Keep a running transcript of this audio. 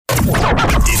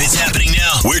If it's happening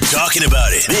now, we're talking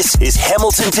about it. This is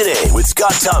Hamilton Today with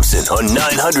Scott Thompson on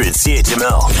 900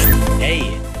 CHML.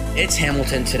 Hey, it's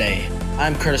Hamilton Today.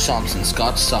 I'm Curtis Thompson,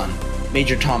 Scott's son.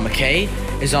 Major Tom McKay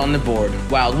is on the board,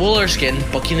 while Will Erskine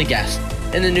booking the guest.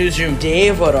 In the newsroom,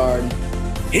 Dave Woodard.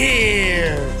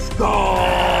 Here's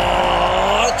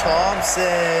Scott Thompson.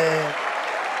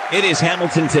 It is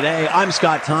Hamilton Today. I'm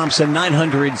Scott Thompson,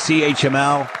 900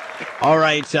 CHML. All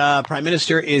right, Prime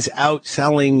Minister is out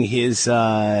selling his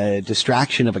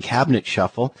distraction of a cabinet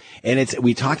shuffle, and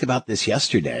we talked about this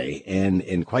yesterday,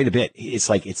 and quite a bit.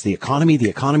 It's the economy, the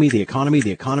economy, the economy,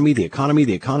 the economy, the economy,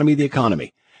 the economy, the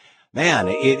economy. Man,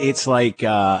 it's like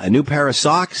a new pair of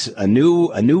socks, a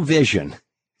new vision.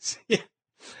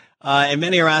 And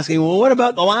many are asking, well, what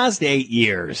about the last 8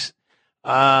 years?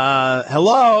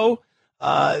 Hello,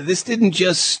 this didn't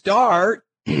just start.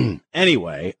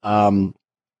 Anyway,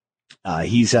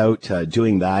 he's out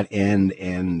doing that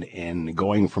and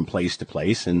going from place to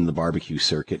place in the barbecue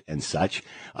circuit and such.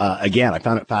 Again, I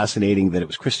found it fascinating that it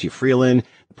was Chrystia Freeland,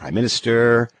 the Prime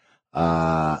Minister,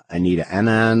 Anita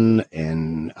Anand,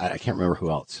 and I can't remember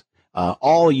who else,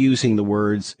 all using the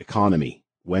words economy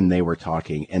when they were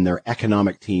talking, and their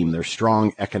economic team, their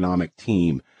strong economic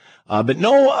team. But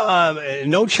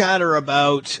no chatter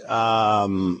about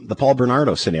the Paul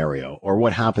Bernardo scenario or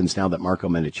what happens now that Marco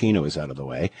Mendicino is out of the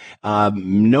way.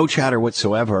 No chatter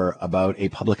whatsoever about a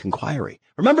public inquiry.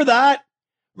 Remember that?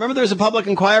 Remember there's a public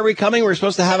inquiry coming? We're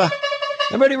supposed to have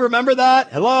Everybody remember that?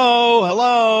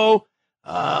 Hello.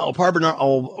 Paul Bernardo,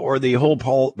 or the whole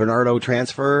Paul Bernardo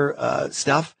transfer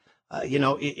stuff.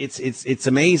 It's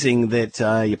amazing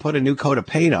that you put a new coat of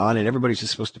paint on and everybody's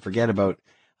just supposed to forget about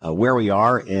where we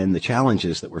are and the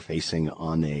challenges that we're facing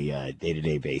on a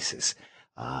day-to-day basis.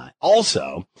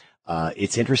 Also,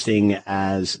 it's interesting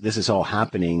as this is all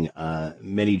happening,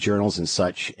 many journals and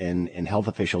such and health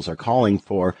officials are calling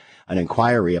for an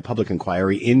inquiry, a public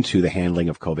inquiry into the handling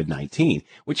of COVID-19,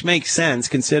 which makes sense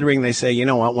considering they say, you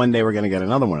know what, one day we're going to get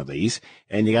another one of these,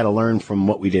 and you got to learn from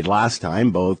what we did last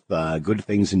time, both good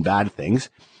things and bad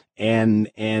things, and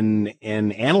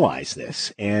analyze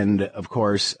this. And of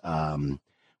course,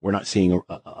 we're not seeing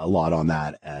a lot on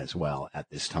that as well at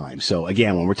this time. So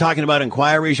again, when we're talking about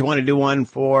inquiries, you want to do one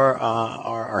for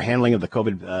our handling of the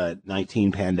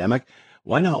COVID-19 pandemic.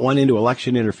 Why not one into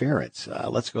election interference?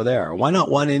 Let's go there. Why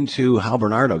not one into how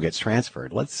Bernardo gets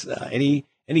transferred? Let's any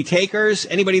takers?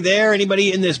 Anybody there?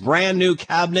 Anybody in this brand new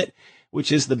cabinet,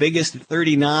 which is the biggest at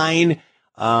 39?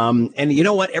 And you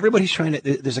know what? Everybody's trying to.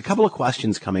 There's a couple of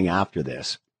questions coming after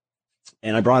this,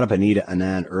 and I brought up Anita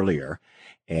Anand earlier.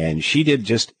 And she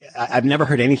did I've never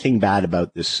heard anything bad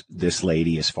about this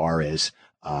lady as far as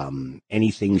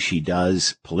anything she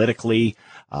does politically,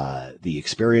 the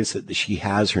experience that she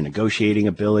has, her negotiating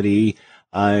ability.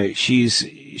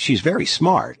 She's very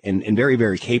smart and very,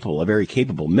 very capable, a very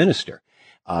capable minister,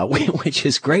 which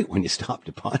is great when you stop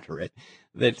to ponder it,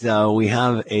 that we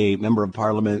have a member of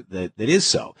parliament that is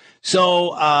so.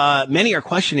 So many are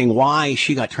questioning why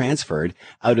she got transferred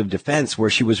out of defense, where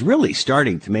she was really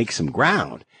starting to make some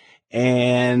ground,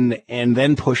 and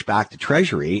then pushed back to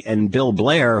Treasury. And Bill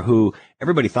Blair, who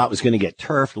everybody thought was going to get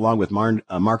turfed along with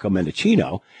Marco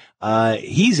Mendicino,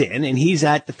 he's in and he's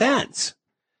at defense,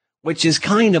 which is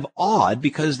kind of odd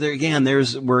because there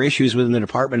were issues within the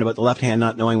department about the left hand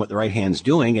not knowing what the right hand's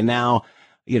doing. And now,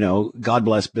 God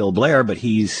bless Bill Blair, but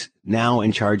he's now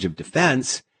in charge of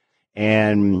defense.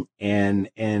 And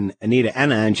Anita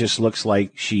Anand just looks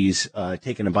like she's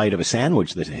taken a bite of a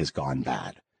sandwich that has gone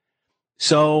bad.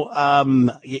 So,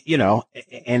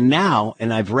 and now,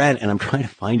 and I've read, and I'm trying to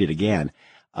find it again,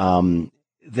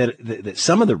 that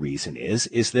some of the reason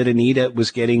is that Anita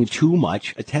was getting too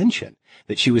much attention,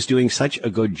 that she was doing such a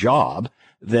good job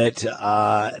that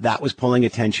that was pulling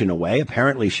attention away.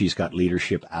 Apparently she's got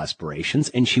leadership aspirations,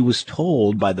 and she was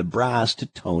told by the brass to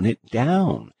tone it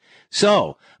down.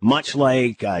 So much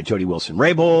like Jody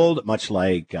Wilson-Raybould, much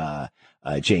like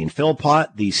Jane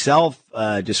Philpott, the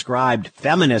self-described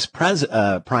feminist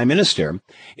prime minister,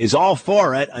 is all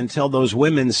for it until those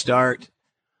women start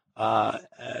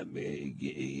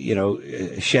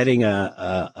shedding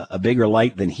a bigger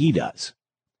light than he does.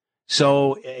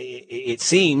 So it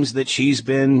seems that she's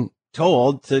been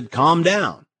told to calm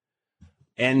down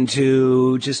and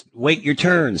to just wait your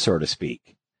turn, so to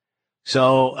speak.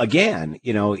 So again,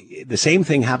 the same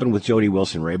thing happened with Jody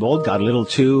Wilson-Raybould. Got a little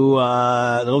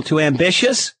too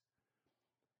ambitious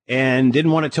and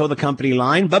didn't want to toe the company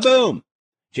line. Ba-boom.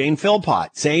 Jane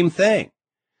Philpott, same thing.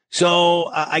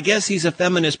 So I guess he's a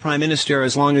feminist prime minister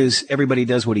as long as everybody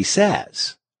does what he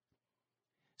says.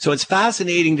 So it's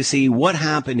fascinating to see what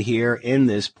happened here in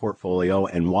this portfolio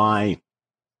and why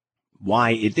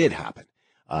why it did happen.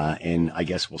 And I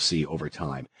guess we'll see over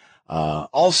time.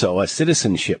 Also, a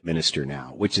citizenship minister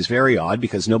now, which is very odd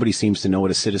because nobody seems to know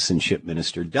what a citizenship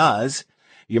minister does.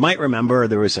 You might remember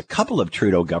there was a couple of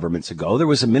Trudeau governments ago, there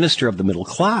was a minister of the middle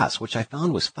class, which I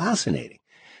found was fascinating.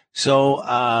 So,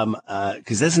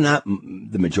 because isn't that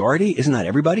the majority? Isn't that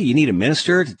everybody? You need a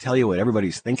minister to tell you what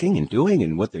everybody's thinking and doing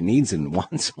and what their needs and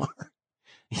wants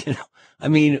are. I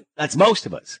mean, that's most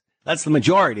of us. That's the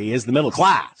majority, is the middle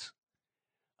class.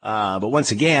 But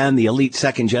once again, the elite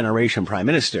second generation prime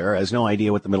minister has no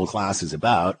idea what the middle class is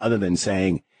about, other than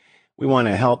saying we want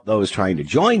to help those trying to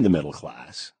join the middle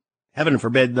class. Heaven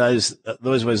forbid those of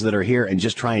us that are here and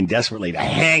just trying desperately to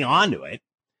hang on to it.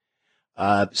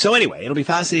 So anyway, it'll be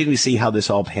fascinating to see how this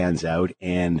all pans out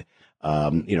and,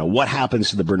 what happens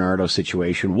to the Bernardo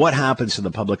situation, what happens to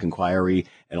the public inquiry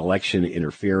and election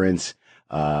interference.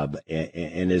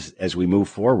 And as we move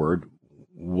forward,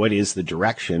 what is the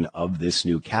direction of this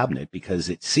new cabinet? Because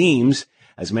it seems,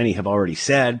 as many have already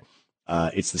said,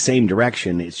 it's the same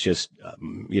direction. It's just,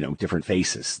 different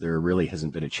faces. There really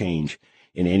hasn't been a change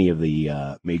in any of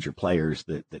the major players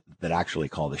that actually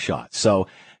call the shots. So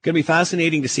going to be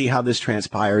fascinating to see how this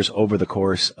transpires over the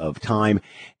course of time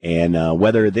and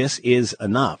whether this is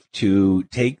enough to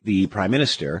take the prime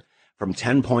minister from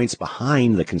 10 points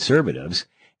behind the Conservatives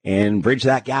and bridge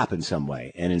that gap in some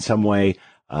way. And in some way,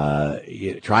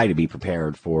 try to be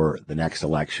prepared for the next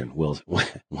election,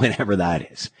 whenever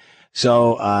that is.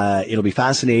 So it'll be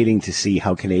fascinating to see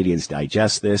how Canadians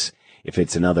digest this. If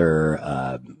it's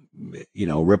another,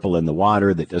 ripple in the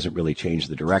water that doesn't really change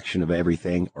the direction of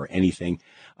everything or anything,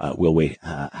 we'll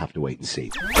have to wait and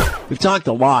see. We've talked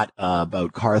a lot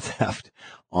about car theft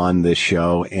on this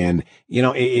show, and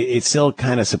it still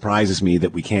kind of surprises me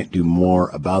that we can't do more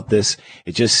about this.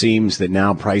 It just seems that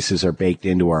now prices are baked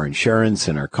into our insurance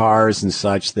and our cars and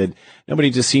such that nobody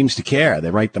just seems to care.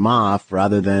 They write them off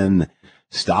rather than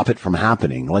stop it from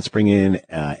happening. Let's bring in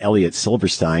Elliot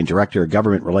Silverstein, Director of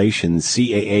Government Relations,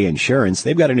 CAA Insurance.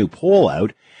 They've got a new poll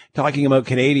out talking about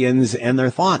Canadians and their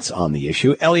thoughts on the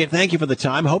issue. Elliot, thank you for the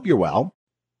time. Hope you're well.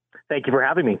 Thank you for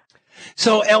having me.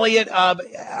 So, Elliot,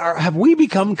 have we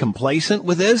become complacent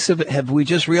with this? Have we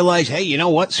just realized, hey, you know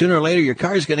what? Sooner or later, your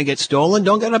car is going to get stolen.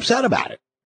 Don't get upset about it.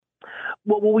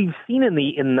 Well, what we've seen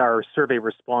in our survey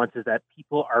response is that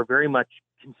people are very much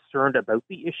concerned about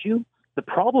the issue. The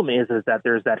problem is that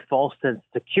there's that false sense of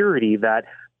security that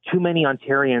too many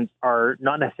Ontarians are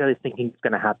not necessarily thinking it's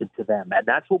going to happen to them. And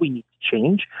that's what we need to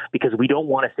change, because we don't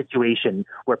want a situation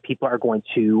where people are going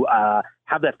to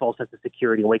have that false sense of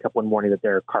security and wake up one morning that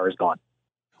their car is gone.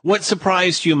 What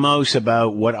surprised you most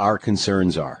about what our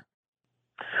concerns are?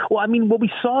 Well, I mean, what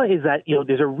we saw is that,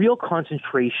 there's a real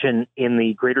concentration in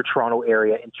the Greater Toronto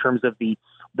area in terms of the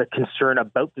concern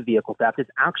about the vehicle theft. Is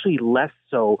actually less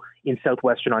so in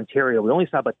southwestern Ontario. We only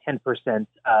saw about 10%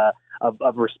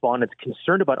 of respondents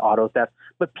concerned about auto theft,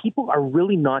 but people are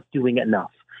really not doing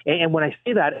enough. And when I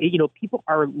say that, people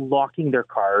are locking their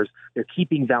cars. They're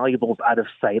keeping valuables out of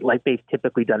sight like they've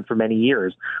typically done for many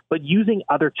years. But using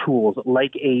other tools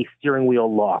like a steering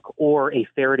wheel lock or a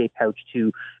Faraday pouch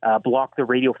to block the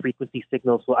radio frequency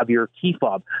signals of your key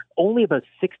fob, only about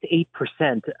 6 to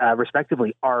 8%,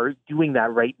 respectively, are doing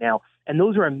that right now. And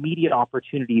those are immediate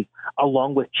opportunities,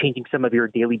 along with changing some of your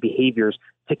daily behaviors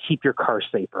to keep your car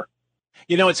safer.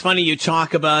 It's funny you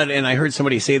talk about, and I heard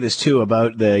somebody say this too,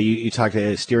 about you talk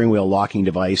a steering wheel locking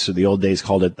device, or the old days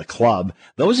called it the club.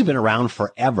 Those have been around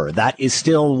forever. That is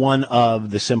still one of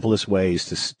the simplest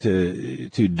ways to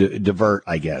divert,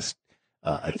 I guess,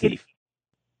 a thief.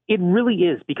 It really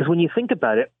is, because when you think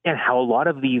about it and how a lot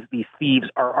of these thieves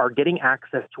are getting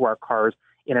access to our cars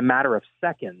in a matter of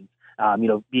seconds,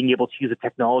 being able to use the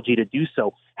technology to do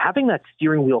so, having that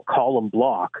steering wheel column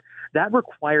block, that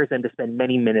requires them to spend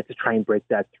many minutes to try and break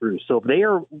that through. So if they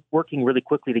are working really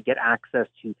quickly to get access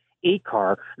to a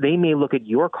car, they may look at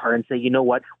your car and say, you know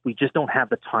what, we just don't have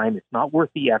the time. It's not worth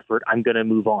the effort. I'm going to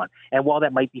move on. And while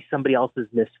that might be somebody else's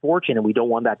misfortune, and we don't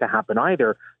want that to happen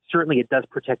either, certainly it does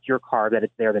protect your car that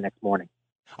it's there the next morning.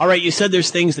 All right, you said there's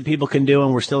things that people can do,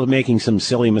 and we're still making some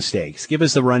silly mistakes. Give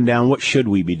us the rundown. What should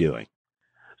we be doing?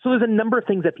 So there's a number of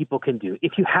things that people can do.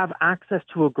 If you have access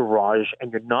to a garage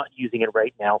and you're not using it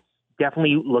right now,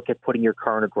 definitely look at putting your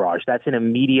car in a garage. That's an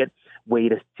immediate way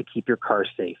to keep your car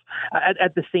safe.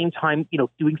 At the same time,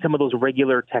 doing some of those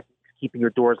regular techniques, keeping your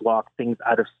doors locked, things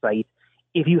out of sight.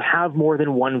 If you have more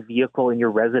than one vehicle in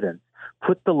your residence,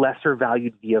 put the lesser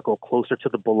valued vehicle closer to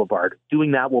the boulevard.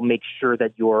 Doing that will make sure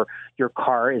that your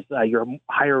car is your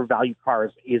higher value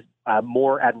car is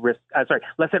more at risk.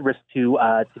 Less at risk to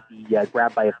be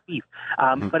grabbed by a thief.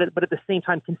 But at the same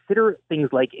time, consider things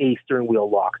like a steering wheel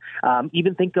lock.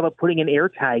 Even think about putting an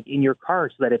AirTag in your car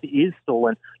so that if it is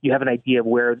stolen, you have an idea of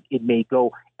where it may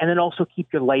go. And then also keep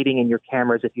your lighting and your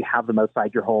cameras, if you have them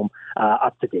outside your home,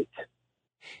 up to date.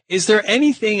 Is there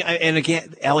anything, and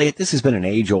again, Elliot, this has been an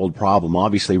age-old problem,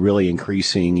 obviously really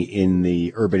increasing in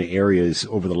the urban areas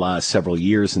over the last several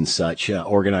years and such,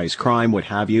 organized crime, what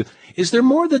have you. Is there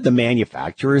more that the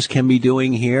manufacturers can be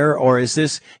doing here? Or is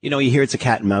this, you hear it's a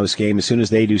cat and mouse game. As soon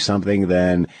as they do something,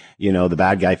 then, the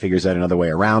bad guy figures out another way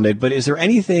around it. But is there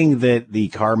anything that the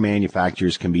car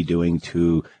manufacturers can be doing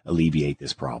to alleviate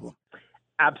this problem?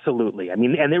 Absolutely. I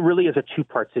mean, and it really is a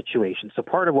two-part situation. So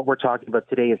part of what we're talking about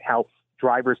today is how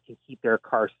drivers can keep their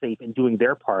cars safe in doing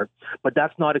their part, but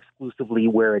that's not exclusively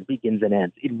where it begins and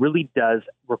ends. It really does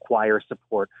require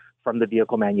support from the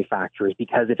vehicle manufacturers,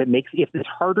 because if it's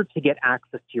harder to get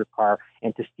access to your car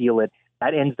and to steal it,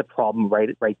 that ends the problem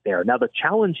right there. Now, the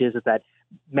challenge is that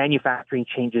manufacturing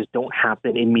changes don't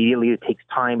happen immediately. It takes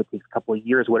time. It takes a couple of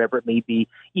years, whatever it may be,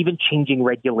 even changing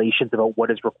regulations about what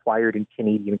is required in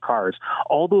Canadian cars.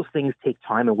 All those things take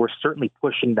time, and we're certainly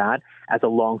pushing that as a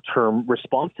long-term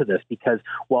response to this, because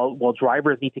while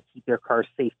drivers need to keep their cars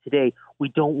safe today, we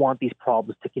don't want these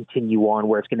problems to continue on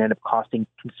where it's going to end up costing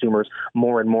consumers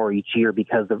more and more each year,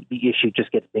 because the issue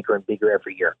just gets bigger and bigger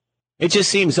every year. It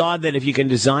just seems odd that if you can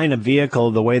design a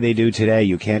vehicle the way they do today,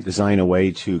 you can't design a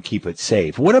way to keep it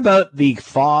safe. What about the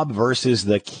fob versus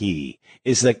the key?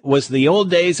 Was the old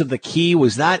days of the key,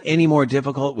 was that any more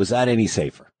difficult? Was that any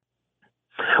safer?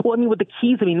 Well, I mean, with the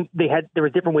keys, there were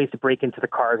different ways to break into the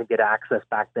cars and get access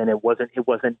back then. It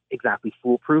wasn't exactly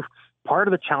foolproof. Part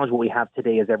of the challenge what we have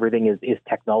today is everything is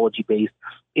technology based.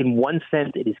 In one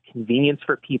sense, it is convenience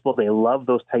for people. They love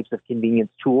those types of convenience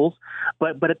tools.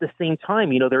 But at the same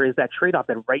time, there is that trade-off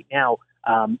that right now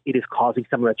it is causing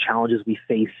some of the challenges we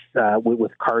face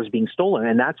with cars being stolen.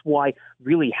 And that's why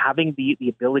really having the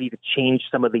ability to change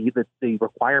some of the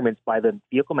requirements by the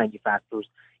vehicle manufacturers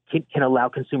can allow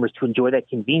consumers to enjoy that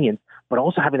convenience, but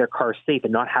also having their cars safe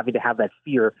and not having to have that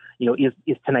fear,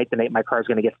 is tonight the night my car is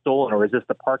going to get stolen, or is this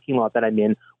the parking lot that I'm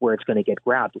in where it's going to get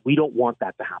grabbed? We don't want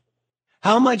that to happen.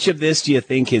 How much of this do you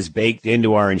think is baked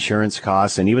into our insurance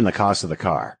costs and even the cost of the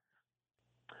car?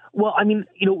 Well, I mean,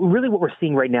 really what we're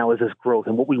seeing right now is this growth.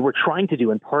 And what we were trying to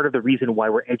do, and part of the reason why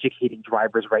we're educating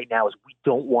drivers right now, is we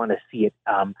don't want to see it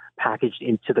packaged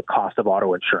into the cost of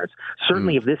auto insurance.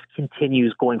 Certainly, if this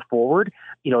continues going forward,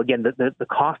 again, the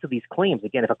cost of these claims,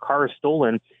 again, if a car is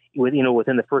stolen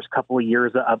within the first couple of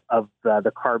years of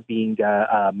the car being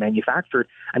manufactured,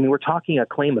 I mean, we're talking a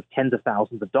claim of tens of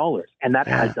thousands of dollars. And that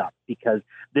adds up, because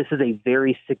this is a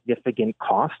very significant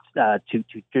cost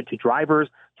to drivers,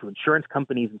 to insurance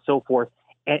companies, and so forth.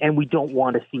 And we don't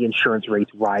want to see insurance rates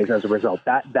rise as a result.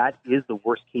 That is the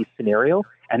worst case scenario.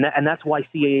 And that's why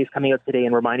CAA is coming out today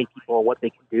and reminding people of what they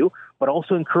can do, but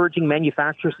also encouraging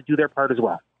manufacturers to do their part as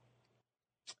well.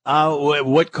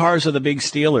 What cars are the big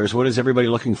stealers? What is everybody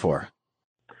looking for?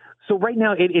 So right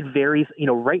now it varies.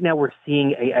 Right now we're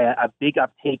seeing a big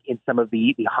uptake in some of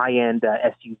the high-end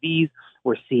SUVs.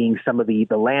 We're seeing some of the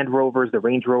Land Rovers, the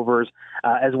Range Rovers,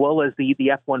 as well as the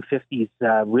F-150s.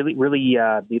 Really,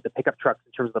 the pickup trucks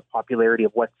in terms of the popularity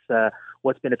of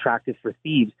what's been attractive for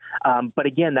thieves. But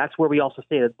again, that's where we also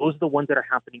say that those are the ones that are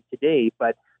happening today.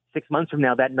 But 6 months from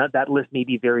now, that list may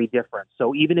be very different.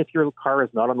 So even if your car is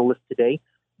not on the list today,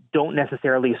 don't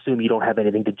necessarily assume you don't have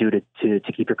anything to do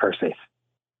to keep your car safe.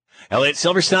 Elliot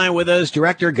Silverstein with us,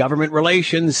 Director, Government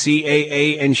Relations,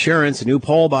 CAA Insurance, a new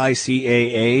poll by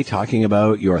CAA talking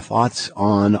about your thoughts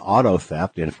on auto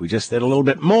theft. And if we just did a little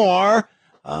bit more,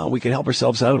 we could help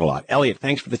ourselves out a lot. Elliot,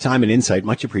 thanks for the time and insight.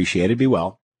 Much appreciated. Be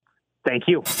well. Thank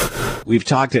you. We've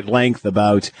talked at length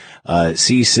about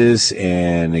CSIS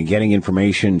and getting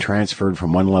information transferred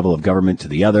from one level of government to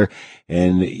the other,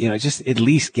 and just at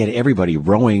least get everybody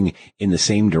rowing in the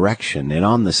same direction and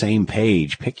on the same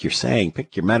page. Pick your saying,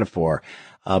 pick your metaphor,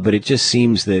 but it just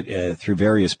seems that through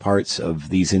various parts of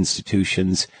these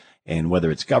institutions, and whether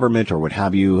it's government or what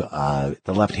have you,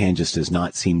 the left hand just does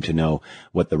not seem to know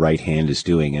what the right hand is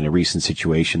doing. In a recent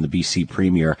situation, the BC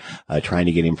Premier trying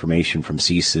to get information from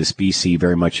CSIS, BC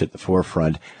very much at the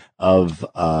forefront of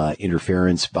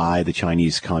interference by the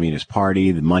Chinese Communist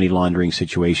Party, the money laundering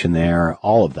situation there,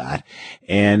 all of that.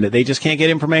 And they just can't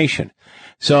get information.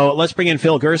 So let's bring in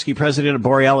Phil Gursky, president of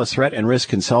Borealis Threat and Risk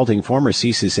Consulting, former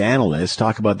CSIS analyst,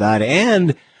 talk about that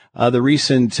and the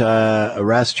recent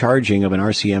arrest charging of an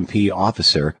RCMP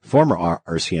officer, former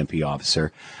RCMP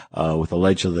officer, with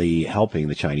allegedly helping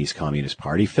the Chinese Communist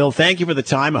Party. Phil, thank you for the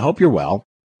time. I hope you're well.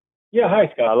 Yeah,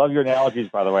 hi, Scott. I love your analogies,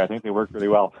 by the way. I think they work really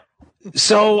well.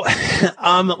 So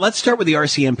let's start with the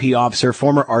RCMP officer,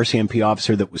 former RCMP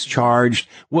officer that was charged.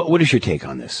 What is your take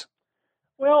on this?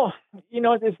 Well, it's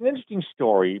an interesting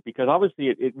story because obviously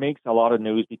it makes a lot of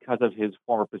news because of his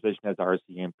former position as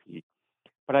RCMP.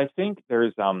 But I think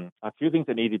there's a few things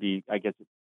that need to be,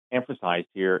 emphasized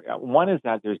here. One is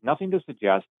that there's nothing to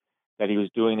suggest that he was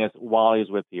doing this while he was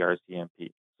with the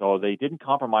RCMP. So they didn't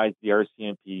compromise the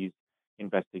RCMP's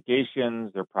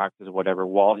investigations, their practice, or whatever,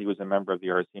 while he was a member of the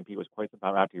RCMP. It was quite some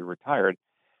time after he retired.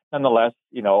 Nonetheless,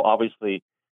 obviously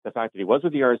the fact that he was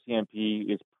with the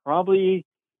RCMP is probably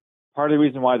part of the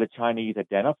reason why the Chinese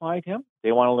identified him.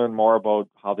 They want to learn more about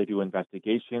how they do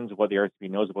investigations, what the RCMP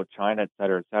knows about China, et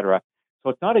cetera, et cetera. So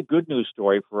it's not a good news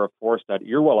story for a force that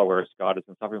you're well aware, Scott, has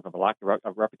been suffering from a lack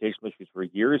of reputational issues for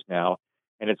years now.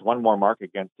 And it's one more mark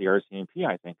against the RCMP,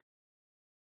 I think.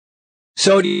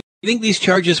 So do you think these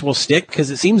charges will stick? Because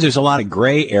it seems there's a lot of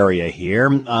gray area here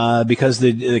because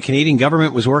the Canadian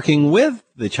government was working with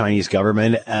the Chinese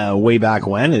government way back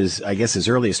when, as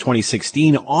early as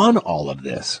 2016 on all of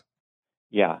this.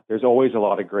 Yeah, there's always a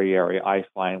lot of gray area, I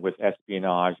find, with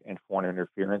espionage and foreign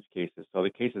interference cases. So the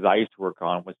cases I used to work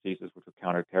on with cases which were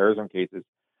counterterrorism cases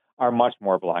are much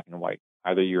more black and white.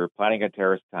 Either you're planning a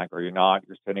terrorist attack or you're not,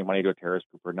 you're sending money to a terrorist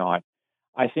group or not.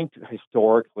 I think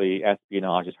historically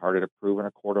espionage is harder to prove in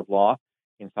a court of law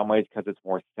in some ways because it's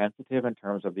more sensitive in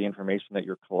terms of the information that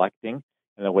you're collecting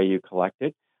and the way you collect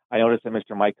it. I noticed that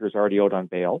Mr. Miker is already out on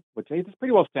bail, which is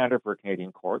pretty well standard for a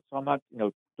Canadian court. So I'm not,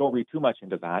 don't read too much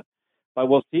into that. But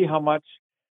we'll see how much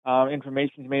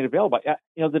information is made available.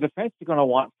 The defense is going to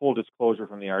want full disclosure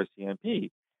from the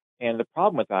RCMP. And the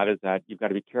problem with that is that you've got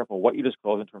to be careful what you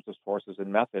disclose in terms of sources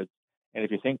and methods. And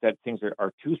if you think that things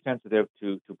are too sensitive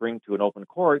to bring to an open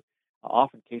court,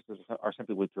 often cases are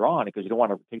simply withdrawn because you don't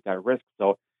want to take that risk.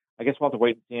 So I guess we'll have to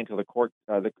wait and see until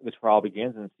the trial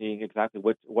begins and see exactly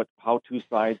how two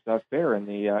sides fare in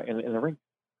the ring.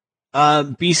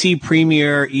 BC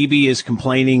Premier Eby is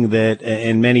complaining that,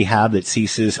 and many have, that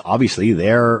CSIS, obviously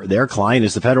their client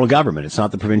is the federal government. It's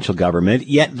not the provincial government,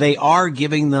 yet they are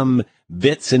giving them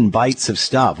bits and bytes of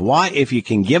stuff. Why, if you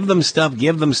can give them stuff,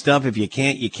 give them stuff. If you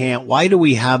can't, you can't. Why do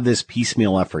we have this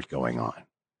piecemeal effort going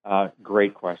on?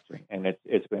 Great question. And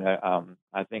it's been,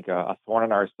 I think, a thorn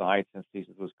in our side since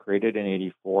CSIS was created in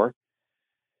 1984.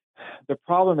 The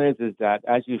problem is that,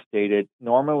 as you stated,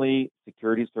 normally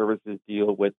security services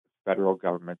deal with federal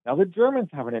government. Now, the Germans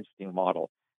have an interesting model.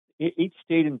 Each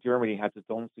state in Germany has its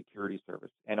own security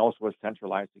service and also a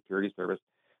centralized security service.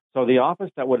 So the office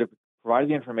that would have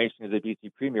provided the information to the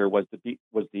BC Premier was the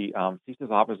CSIS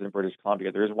office in British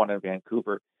Columbia. There is one in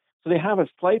Vancouver. So they have a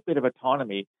slight bit of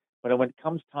autonomy, but when it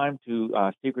comes time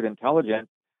to secret intelligence,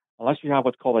 unless you have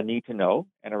what's called a need to know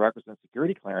and a requisite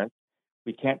security clearance,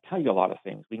 we can't tell you a lot of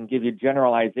things. We can give you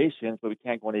generalizations, but we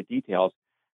can't go into details.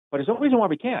 But there's no reason why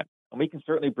we can't. And we can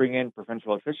certainly bring in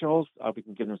provincial officials. We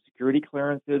can give them security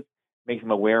clearances, make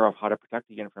them aware of how to protect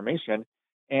the information.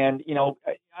 And,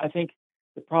 I think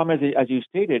the problem is, as you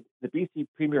stated, the BC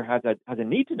Premier has a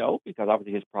need to know because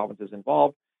obviously his province is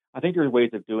involved. I think there's ways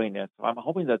of doing this. So I'm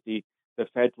hoping that the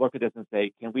feds look at this and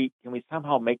say, can we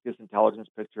somehow make this intelligence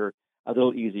picture a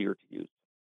little easier to use?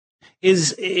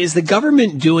 Is the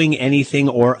government doing anything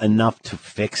or enough to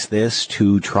fix this,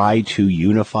 to try to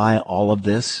unify all of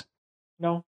this?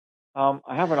 No.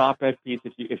 I have an op-ed piece,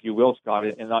 if you will, Scott,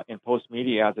 in Post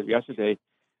Media as of yesterday.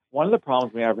 One of the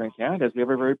problems we have in Canada is we have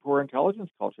a very poor intelligence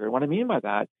culture. And what I mean by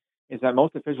that is that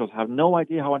most officials have no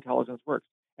idea how intelligence works,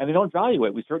 and they don't value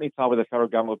it. We certainly saw with the federal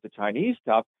government with the Chinese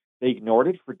stuff. They ignored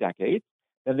it for decades.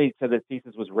 Then they said that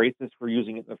CSIS was racist for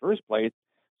using it in the first place.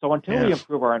 So until we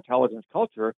improve our intelligence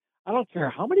culture, I don't care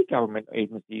how many government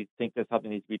agencies think that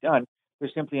something needs to be done. They're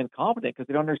simply incompetent because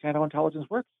they don't understand how intelligence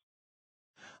works.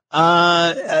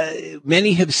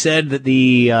 Many have said that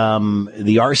the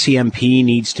RCMP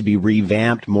needs to be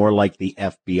revamped more like the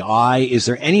FBI. Is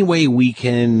there any way we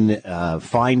can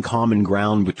find common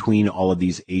ground between all of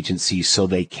these agencies so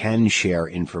they can share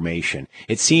information?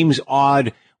 It seems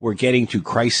odd we're getting to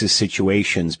crisis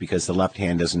situations because the left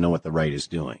hand doesn't know what the right is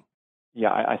doing.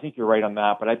 Yeah, I think you're right on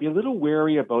that, but I'd be a little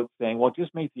wary about saying, well,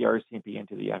 just make the RCMP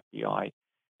into the FBI.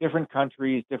 Different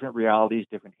countries, different realities,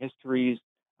 different histories,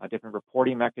 different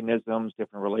reporting mechanisms,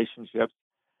 different relationships.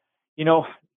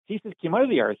 CSIS came out of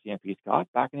the RCMP, Scott,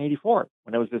 back in 1984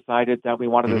 when it was decided that we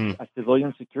wanted a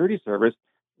civilian security service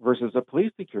versus a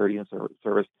police security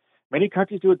service. Many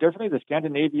countries do it differently. The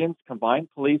Scandinavians combine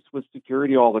police with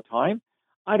security all the time.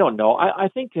 I don't know. I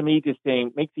think to me, just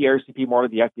saying make the RCP more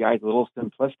like the FBI is a little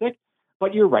simplistic.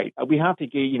 But you're right. We have to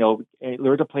get,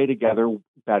 learn to play together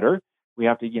better. We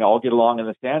have to, all get along in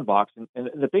the sandbox. And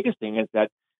the biggest thing is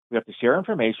that we have to share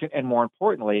information. And more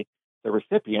importantly, the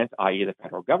recipient, i.e. the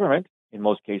federal government, in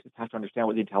most cases, has to understand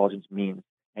what the intelligence means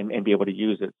and be able to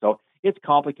use it. So it's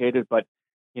complicated, but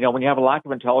when you have a lack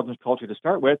of intelligence culture to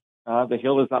start with, the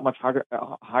hill is that much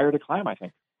higher to climb, I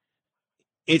think.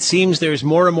 It seems there's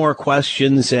more and more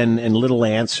questions and little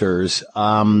answers.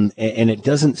 And it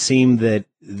doesn't seem that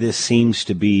this seems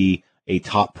to be a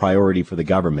top priority for the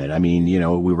government. I mean,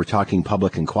 we were talking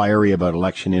public inquiry about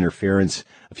election interference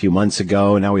a few months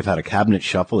ago. Now we've had a cabinet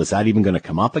shuffle. Is that even going to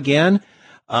come up again?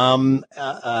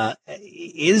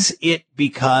 Is it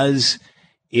because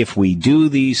if we do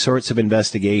these sorts of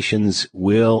investigations,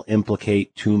 we'll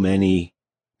implicate too many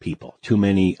people, too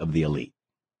many of the elite?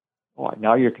 Oh,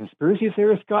 now you're a conspiracy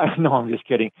theorist, Scott? No, I'm just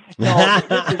kidding. No,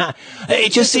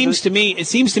 it seems to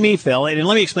me, Phil, and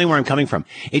let me explain where I'm coming from.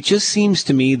 It just seems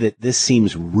to me that this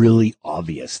seems really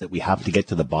obvious that we have to get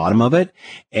to the bottom of it,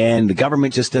 and the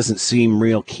government just doesn't seem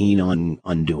real keen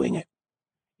on doing it.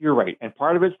 You're right. And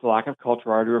part of it's the lack of culture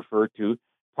I already referred to.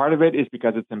 Part of it is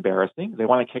because it's embarrassing. They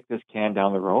want to kick this can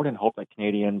down the road and hope that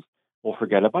Canadians will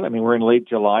forget about it. I mean, we're in late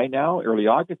July now, early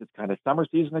August. It's kind of summer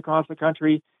season across the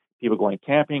country. People going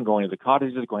camping, going to the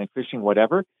cottages, going fishing,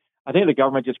 whatever. I think the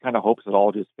government just kind of hopes it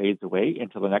all just fades away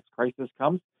until the next crisis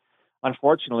comes.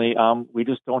 Unfortunately, we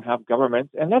just don't have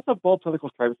governments. And that's of both political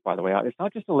stripes, by the way. It's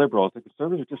not just the Liberals. The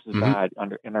Conservatives are just as bad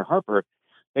in their Harper.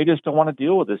 They just don't want to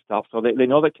deal with this stuff. So they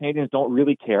know that Canadians don't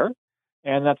really care.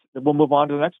 And we'll move on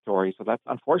to the next story. So that's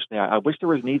unfortunately, I wish there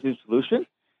was an easy solution.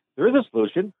 There is a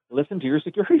solution. Listen to your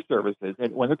security services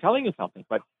and when they're telling you something.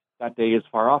 But that day is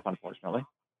far off, unfortunately.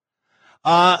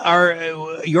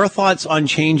 Are your thoughts on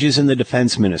changes in the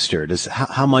defense minister?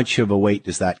 How much of a weight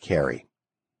does that carry?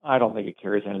 I don't think it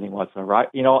carries anything whatsoever.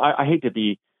 I hate to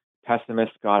be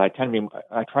pessimist, Scott. I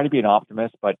try to be an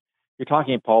optimist, but you're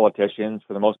talking politicians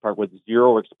for the most part with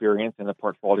zero experience in the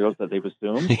portfolios that they've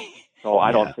assumed. So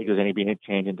I don't think there's any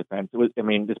change in defense.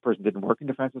 This person didn't work in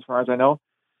defense as far as I know.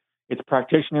 It's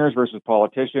practitioners versus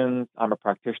politicians. I'm a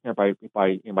practitioner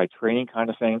by training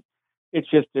kind of thing. It's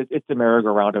the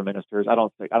merry-go-round of ministers. I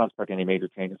don't expect any major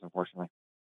changes, unfortunately.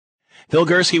 Phil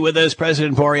Gurski with us,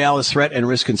 President Borealis Threat and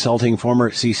Risk Consulting, former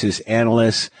CSIS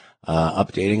analyst,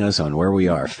 updating us on where we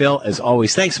are. Phil, as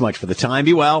always, thanks so much for the time.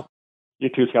 Be well. You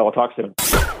too, Scott. We'll talk soon.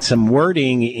 Some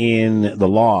wording in the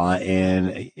law,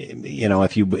 and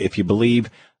if you believe,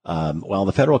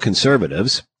 the federal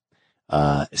conservatives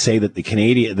say that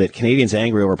Canadians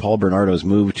angry over Paul Bernardo's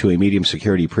move to a medium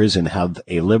security prison have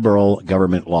a Liberal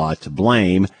government law to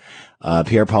blame.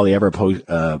 Pierre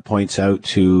Poilievre points out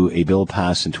to a bill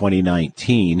passed in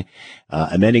 2019,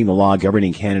 amending the law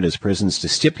governing Canada's prisons to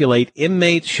stipulate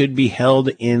inmates should be held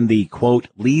in the, quote,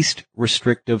 least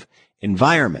restrictive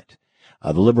environment.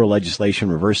 The Liberal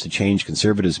legislation reversed the change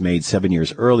Conservatives made 7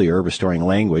 years earlier, restoring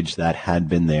language that had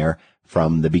been there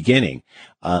from the beginning.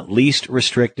 Least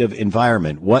restrictive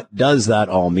environment. What does that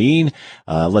all mean?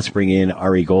 Let's bring in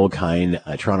Ari Goldkind,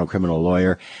 a Toronto criminal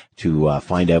lawyer, to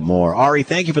find out more. Ari,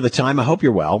 thank you for the time. I hope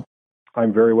you're well.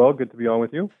 I'm very well. Good to be on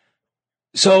with you.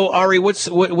 So, Ari, what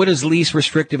does least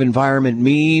restrictive environment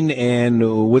mean,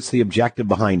 and what's the objective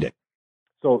behind it?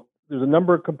 So there's a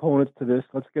number of components to this.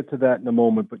 Let's get to that in a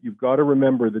moment. But you've got to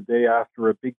remember the day after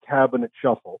a big cabinet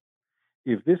shuffle,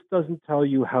 if this doesn't tell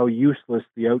you how useless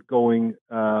the outgoing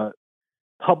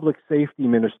public safety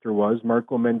minister was,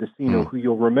 Marco Mendicino, who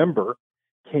you'll remember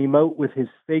came out with his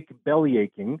fake belly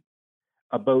aching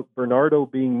about Bernardo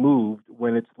being moved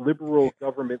when it's Liberal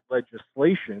government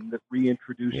legislation that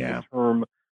reintroduced the term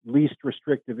least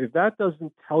restrictive. If that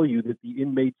doesn't tell you that the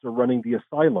inmates are running the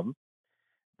asylum,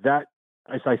 that,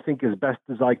 as I think as best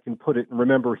as I can put it, and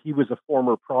remember, he was a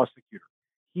former prosecutor.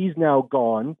 He's now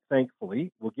gone,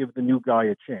 thankfully. We'll give the new guy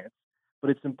a chance.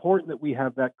 But it's important that we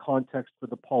have that context for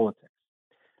the politics.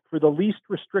 For the least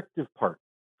restrictive part,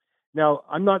 now,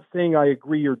 I'm not saying I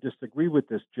agree or disagree with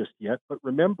this just yet, but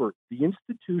remember, the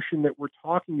institution that we're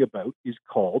talking about is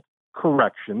called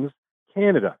Corrections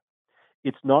Canada.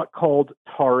 It's not called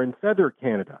Tar and Feather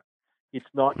Canada. It's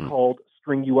not called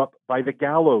String You Up by the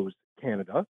Gallows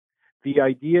Canada. The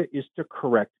idea is to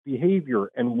correct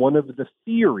behavior. And one of the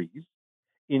theories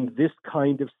in this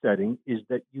kind of setting is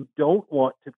that you don't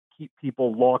want to keep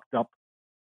people locked up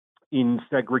in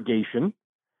segregation.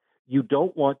 You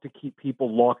don't want to keep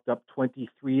people locked up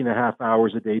 23 and a half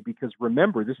hours a day because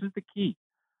remember, this is the key.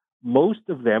 Most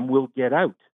of them will get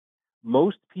out.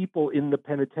 most people in the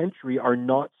penitentiary are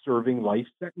not serving life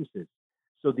sentences.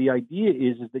 So the idea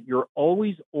is that you're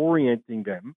always orienting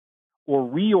them or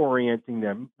reorienting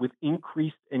them with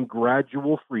increased and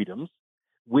gradual freedoms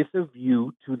with a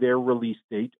view to their release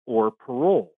date or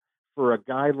parole. For a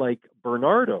guy like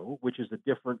Bernardo, which is a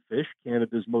different fish,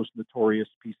 Canada's most notorious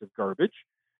piece of garbage,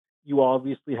 you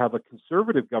obviously have a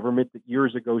conservative government that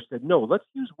years ago said, no, let's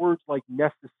use words like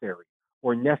necessary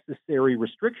or necessary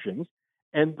restrictions.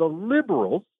 And the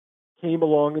Liberals came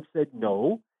along and said,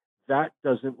 no, that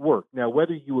doesn't work. Now,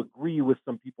 whether you agree with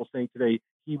some people saying today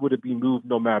he would have been moved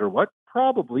no matter what,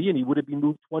 probably, and he would have been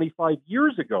moved 25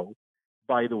 years ago.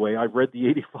 By the way, I've read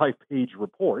the 85-page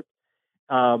report.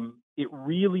 It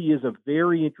really is a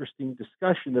very interesting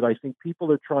discussion that I think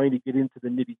people are trying to get into the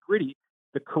nitty-gritty.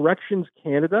 The Corrections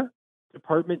Canada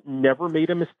Department never made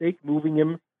a mistake moving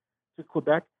him to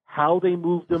Quebec. How they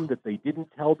moved him, that they didn't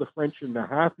tell the French and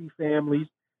Mahaffey families,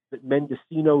 that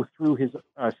Mendocino threw his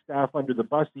staff under the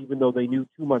bus, even though they knew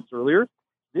 2 months earlier.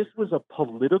 This was a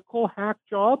political hack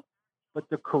job, but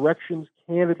the Corrections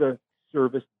Canada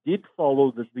Service did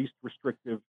follow the least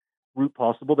restrictive route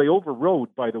possible. They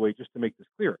overrode, by the way, just to make this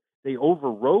clear, they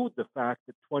overrode the fact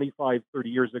that 25, 30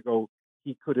 years ago,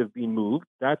 he could have been moved.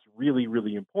 That's really,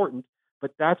 really important.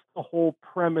 But that's the whole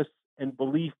premise and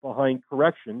belief behind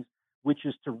corrections, which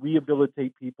is to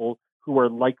rehabilitate people who are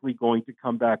likely going to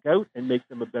come back out and make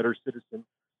them a better citizen.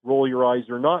 Roll your eyes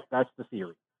or not, that's the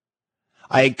theory.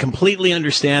 I completely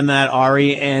understand that,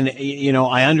 Ari, and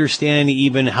I understand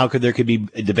even how there could be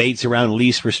debates around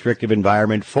least restrictive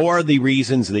environment for the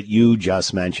reasons that you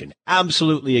just mentioned.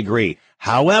 Absolutely agree.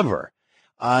 However,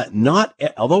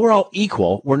 although we're all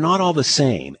equal, we're not all the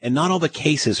same, and not all the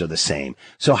cases are the same.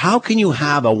 So how can you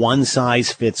have a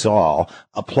one-size-fits-all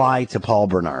apply to Paul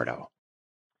Bernardo?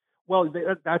 Well,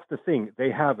 that's the thing.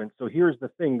 They haven't. So here's the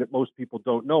thing that most people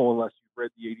don't know unless you've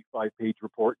read the 85-page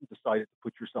report and decided to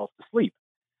put yourself to sleep,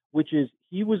 which is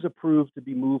he was approved to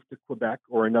be moved to Quebec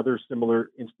or another similar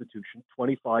institution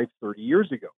 25, 30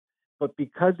 years ago. But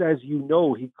because, as you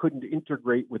know, he couldn't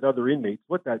integrate with other inmates,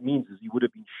 what that means is he would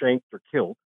have been shanked or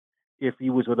killed if he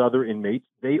was with other inmates.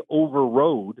 They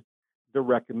overrode the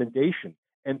recommendation.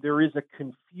 And there is a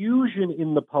confusion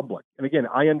in the public. And again,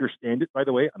 I understand it, by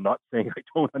the way. I'm not saying I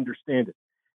don't understand it.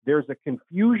 There's a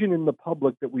confusion in the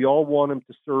public that we all want him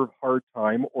to serve hard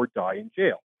time or die in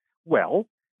jail. Well,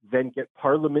 then get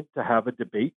Parliament to have a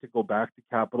debate to go back to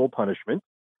capital punishment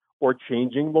or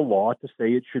changing the law to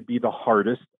say it should be the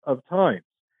hardest of times.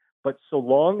 But so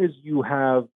long as you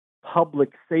have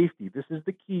public safety, this is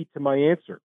the key to my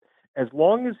answer. As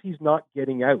long as he's not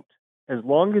getting out, as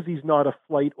long as he's not a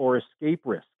flight or escape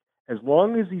risk, as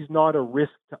long as he's not a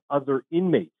risk to other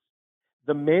inmates,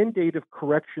 the mandate of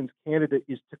Corrections Canada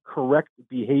is to correct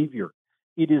behavior.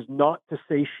 It is not to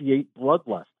satiate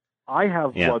bloodlust. I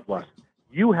have bloodlust.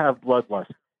 You have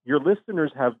bloodlust. Your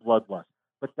listeners have bloodlust.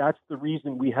 But that's the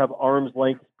reason we have arm's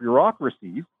length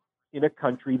bureaucracies in a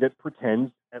country that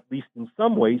pretends, at least in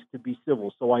some ways, to be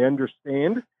civil. So I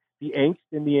understand the angst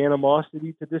and the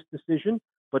animosity to this decision,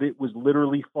 but it was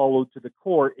literally followed to the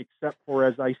core, except for,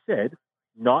 as I said,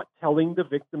 not telling the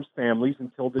victims' families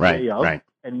until the day of,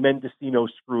 and Mendocino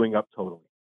screwing up totally.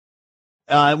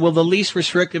 Will the least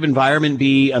restrictive environment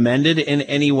be amended in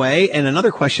any way? And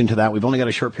another question to that, we've only got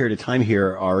a short period of time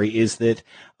here, Ari, is that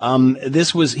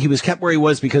he was kept where he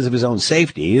was because of his own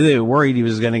safety. They were worried he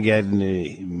was going to get,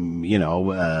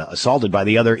 assaulted by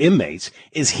the other inmates.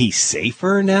 Is he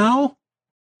safer now?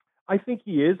 I think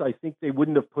he is. I think they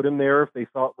wouldn't have put him there if they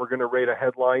thought we're going to read a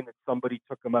headline that somebody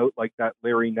took him out like that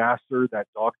Larry Nassar, that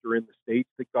doctor in the States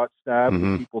that got stabbed,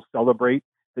 that people celebrate.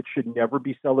 That should never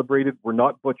be celebrated. We're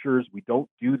not butchers. We don't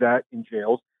do that in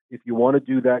jails. If you want to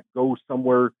do that, go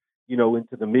somewhere,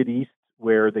 into the Mideast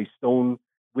where they stone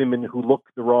women who look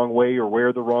the wrong way or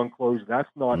wear the wrong clothes. That's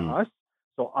not us.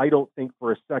 So I don't think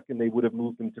for a second they would have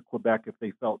moved him to Quebec if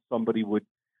they felt somebody would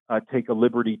take a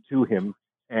liberty to him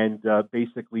and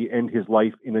basically end his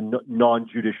life in a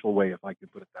non-judicial way, if I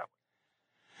could put it that way.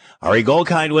 Ari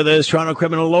Goldkind with us, Toronto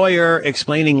criminal lawyer,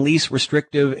 explaining least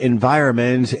restrictive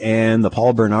environment and the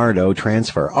Paul Bernardo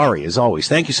transfer. Ari, as always,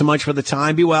 thank you so much for the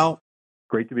time. Be well.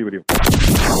 Great to be with you.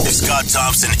 If Scott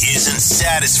Thompson isn't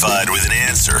satisfied with an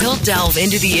answer, he'll delve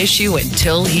into the issue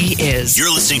until he is.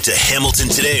 You're listening to Hamilton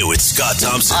Today with Scott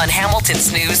Thompson on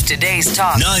Hamilton's News Today's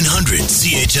Talk 900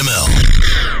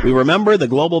 CHML. We remember the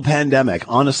global pandemic.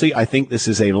 Honestly, I think this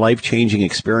is a life-changing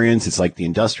experience. It's like the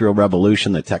Industrial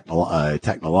Revolution, the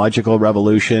technological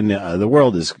revolution. The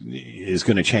world is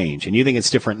going to change. And you think it's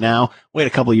different now? Wait a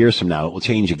couple of years from now, it will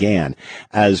change again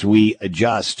as we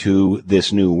adjust to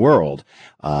this new world.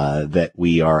 that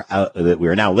we are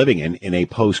now living in a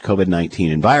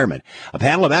post-COVID-19 environment. A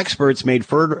panel of experts made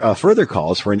further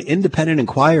calls for an independent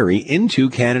inquiry into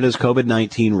Canada's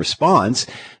COVID-19 response,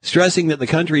 stressing that the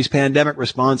country's pandemic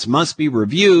response must be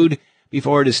reviewed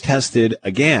before it is tested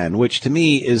again, which to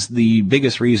me is the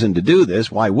biggest reason to do this.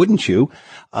 Why wouldn't you?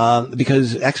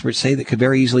 Because experts say that could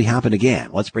very easily happen again.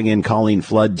 Let's bring in Colleen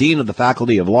Flood, Dean of the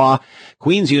Faculty of Law,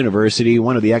 Queen's University,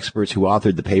 one of the experts who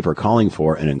authored the paper calling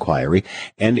for an inquiry,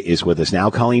 and is with us now.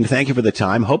 Colleen, thank you for the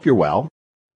time. Hope you're well.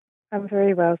 I'm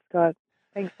very well, Scott.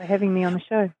 Thanks for having me on the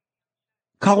show.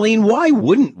 Colleen, why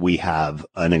wouldn't we have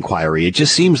an inquiry? It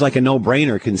just seems like a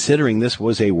no-brainer considering this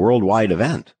was a worldwide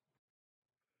event.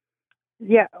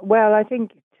 Yeah, well, I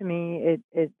think to me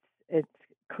it's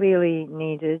clearly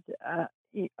needed.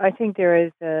 I think there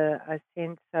is a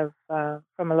sense of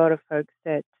from a lot of folks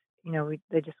that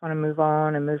they just want to move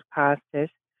on and move past this.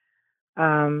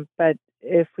 But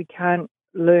if we can't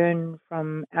learn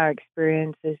from our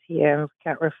experiences here, and if we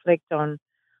can't reflect on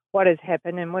what has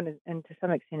happened and to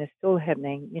some extent is still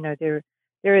happening, there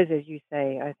is, as you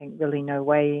say, I think really no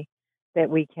way that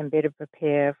we can better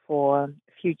prepare for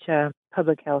future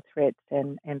public health threats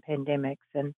and pandemics.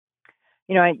 And,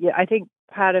 I think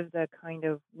part of the kind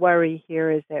of worry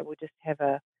here is that we'll just have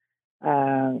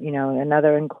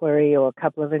another inquiry or a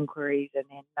couple of inquiries and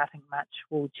then nothing much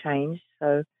will change.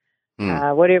 So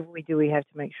whatever we do, we have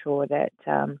to make sure that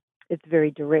it's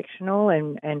very directional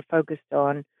and focused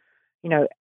on,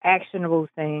 actionable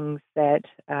things that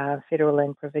federal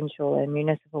and provincial and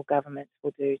municipal governments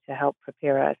will do to help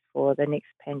prepare us for the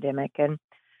next pandemic. And,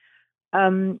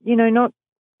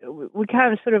 we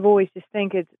can't sort of always just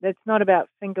think that's not about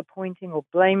finger pointing or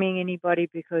blaming anybody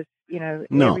because,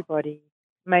 everybody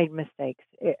made mistakes,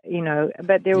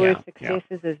 but there were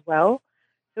successes as well.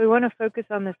 So we want to focus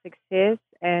on the success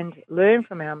and learn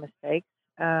from our mistakes.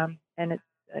 And it's,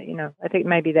 I think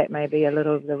maybe that may be a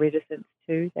little of the reticence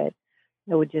too, that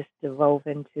it would just devolve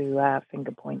into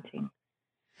finger pointing.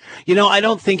 I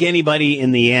don't think anybody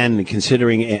in the end,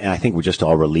 considering, and I think we're just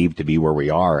all relieved to be where we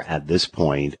are at this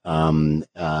point.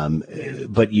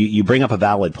 But you bring up a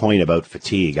valid point about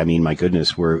fatigue. I mean, my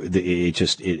goodness,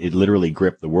 it literally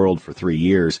gripped the world for 3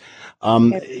 years.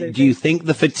 Do you think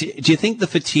the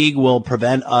fatigue will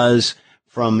prevent us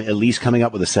from at least coming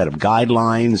up with a set of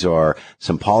guidelines or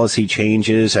some policy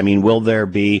changes? I mean, will there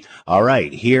be, all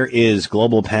right, here is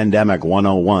Global Pandemic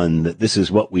 101, that this is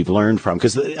what we've learned from?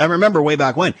 Because I remember way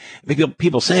back when,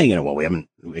 people saying, well, we haven't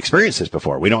experienced this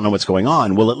before. We don't know what's going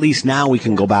on. Well, at least now we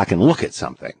can go back and look at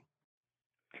something.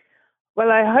 Well,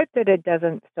 I hope that it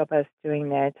doesn't stop us doing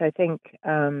that. I think,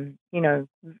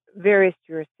 various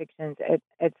jurisdictions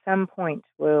at some point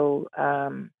will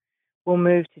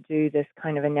move to do this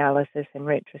kind of analysis and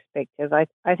retrospective.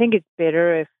 I think it's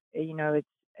better if,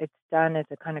 it's done as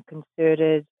a kind of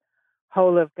concerted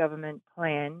whole of government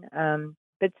plan.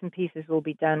 Bits and pieces will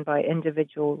be done by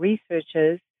individual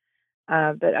researchers.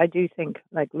 But I do think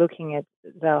looking at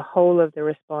the whole of the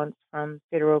response from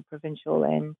federal, provincial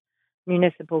and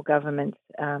municipal governments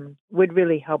would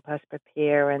really help us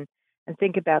prepare and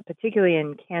think about, particularly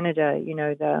in Canada,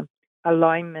 the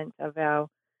alignment of our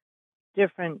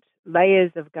different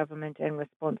layers of government and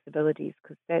responsibilities,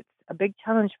 because that's a big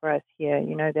challenge for us here,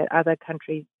 that other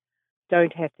countries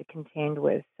don't have to contend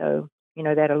with. So,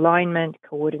 that alignment,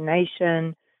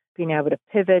 coordination, being able to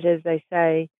pivot, as they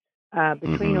say,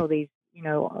 between all these,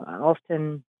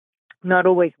 often not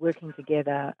always working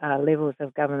together levels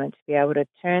of government, to be able to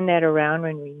turn that around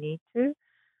when we need to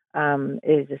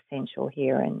is essential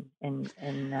here in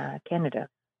Canada.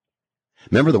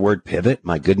 Remember the word pivot?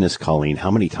 My goodness, Colleen, how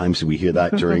many times did we hear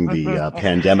that during the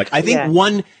pandemic? I think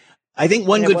one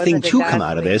good thing to come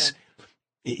out of this.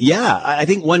 Yeah, I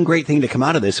think one great thing to come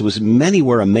out of this was many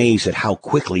were amazed at how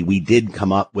quickly we did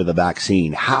come up with a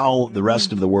vaccine, how the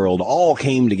rest of the world all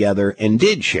came together and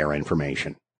did share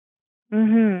information.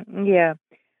 Mm-hmm. Yeah,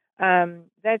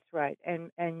 that's right.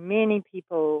 And many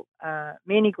people,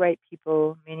 many great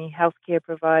people, many healthcare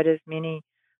providers, many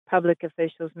public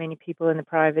officials, many people in the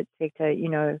private sector,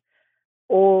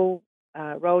 all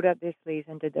rolled up their sleeves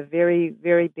and did the very,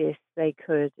 very best they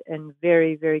could in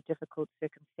very, very difficult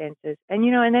circumstances. And,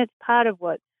 and that's part of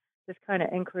what this kind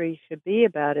of inquiry should be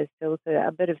about, is also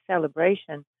a bit of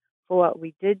celebration for what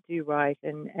we did do right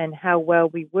and how well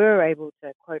we were able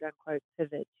to, quote unquote,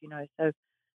 pivot, So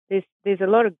there's a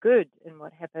lot of good in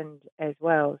what happened as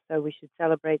well. So we should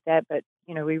celebrate that. But,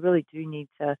 we really do need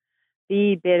to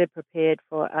be better prepared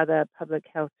for other public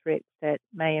health threats that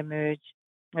may emerge.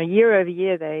 Year over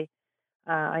year,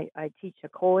 I teach a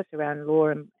course around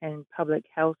law and public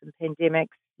health and pandemics,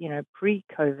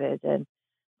 pre-COVID, and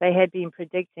they had been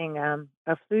predicting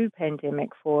a flu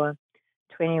pandemic for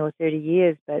 20 or 30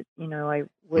 years. But, I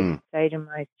would say to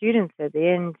my students at the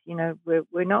end,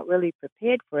 we're not really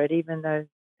prepared for it, even though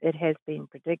it has been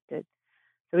predicted.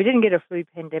 So we didn't get a flu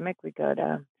pandemic. We got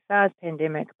a SARS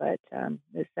pandemic, but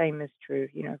the same is true,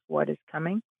 for what is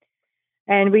coming.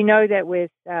 And we know that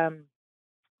with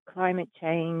climate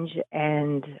change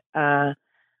and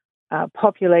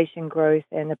population growth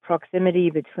and the proximity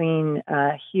between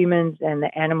humans and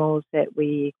the animals that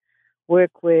we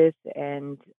work with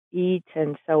and eat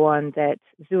and so on, that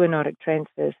zoonotic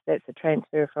transfers, that's a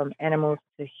transfer from animals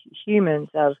to humans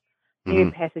of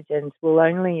new pathogens, will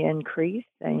only increase,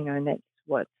 and that's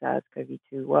what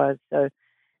SARS-CoV-2 was. So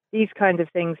these kinds of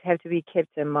things have to be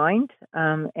kept in mind.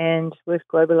 And with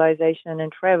globalization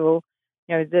and travel,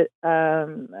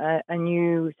 a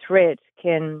new threat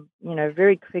can,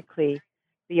 very quickly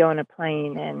be on a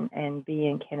plane and be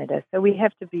in Canada. So we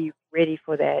have to be ready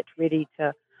for that, ready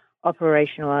to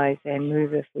operationalize and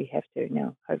move if we have to.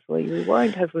 Now, hopefully we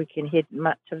won't. Hopefully we can head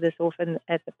much of this off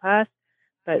at the past,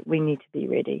 but we need to be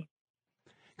ready.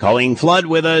 Colleen Flood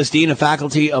with us, Dean of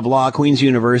Faculty of Law, Queen's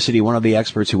University, one of the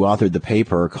experts who authored the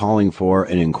paper calling for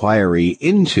an inquiry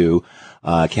into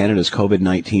Canada's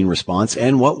COVID-19 response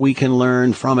and what we can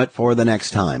learn from it for the next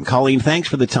time. Colleen, thanks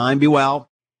for the time. Be well.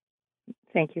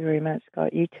 Thank you very much,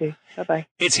 Scott. You too. Bye-bye.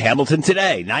 It's Hamilton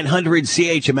Today, 900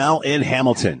 CHML in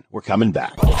Hamilton. We're coming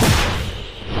back.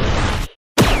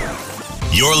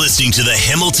 You're listening to the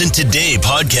Hamilton Today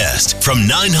podcast from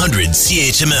 900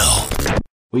 CHML.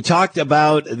 We talked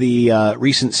about the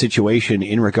recent situation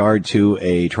in regard to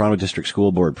a Toronto District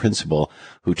School Board principal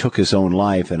who took his own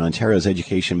life, and Ontario's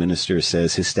education minister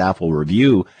says his staff will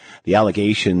review the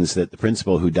allegations that the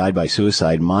principal, who died by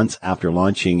suicide months after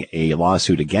launching a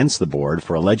lawsuit against the board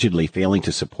for allegedly failing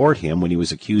to support him when he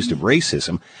was accused of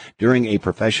racism during a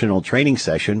professional training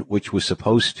session, which was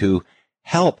supposed to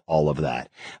help all of that.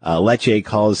 Lecce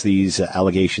calls these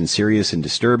allegations serious and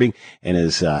disturbing and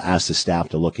has asked the staff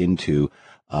to look into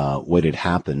what had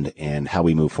happened and how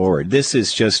we move forward. This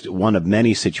is just one of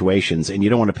many situations, and you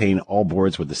don't want to paint all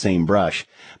boards with the same brush,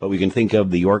 but we can think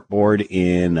of the York board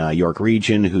in York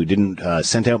Region who didn't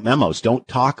send out memos. Don't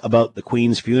talk about the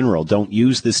Queen's funeral. Don't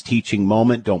use this teaching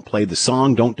moment. Don't play the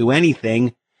song. Don't do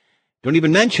anything. Don't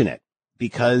even mention it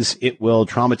because it will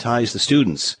traumatize the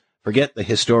students. Forget the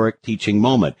historic teaching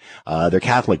moment. Their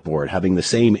Catholic board having the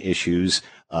same issues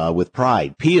with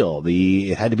Pride. Peel,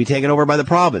 it had to be taken over by the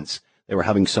province. They were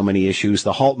having so many issues.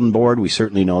 The Halton board, we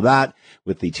certainly know that,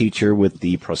 with the teacher with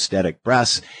the prosthetic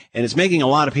breasts. And it's making a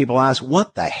lot of people ask,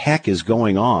 what the heck is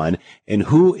going on? And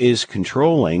who is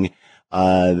controlling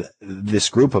this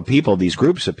group of people, these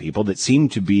groups of people that seem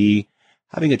to be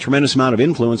having a tremendous amount of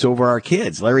influence over our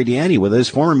kids? Larry Deaney with us,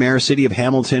 former mayor, City of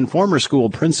Hamilton, former school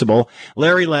principal.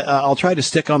 Larry, I'll try to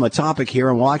stick on the topic here,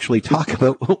 and we'll actually talk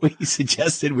about what we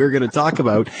suggested we were going to talk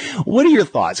about. What are your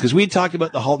thoughts? Because we talked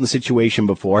about the Halton situation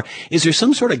before. Is there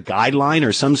some sort of guideline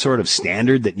or some sort of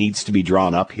standard that needs to be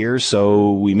drawn up here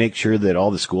so we make sure that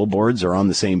all the school boards are on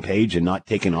the same page and not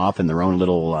taken off in their own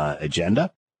little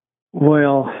agenda?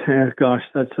 Well, gosh,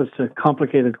 that's such a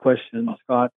complicated question,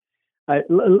 Scott.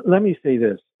 Let me say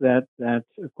this, that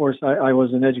of course, I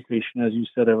was in education. As you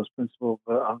said, I was principal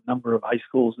of a number of high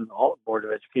schools in the Halton Board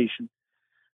of Education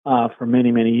for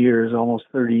many, many years, almost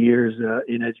 30 years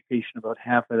in education, about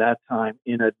half of that time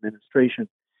in administration.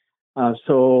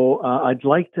 So I'd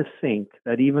like to think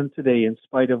that even today, in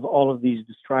spite of all of these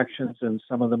distractions, and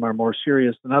some of them are more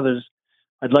serious than others,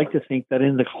 I'd like to think that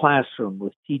in the classroom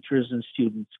with teachers and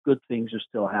students, good things are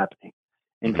still happening.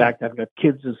 In fact, I've got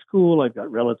kids in school. I've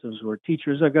got relatives who are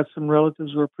teachers. I've got some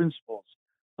relatives who are principals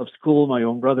of school. My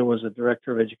own brother was a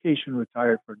director of education,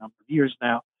 retired for a number of years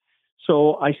now.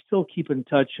 So I still keep in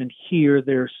touch and hear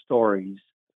their stories.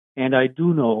 And I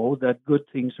do know that good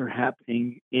things are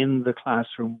happening in the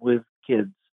classroom with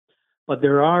kids. But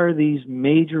there are these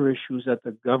major issues at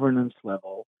the governance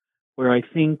level where I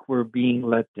think we're being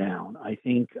let down. I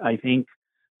think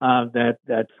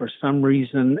that for some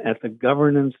reason at the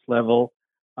governance level,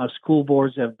 school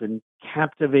boards have been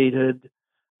captivated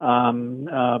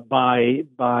by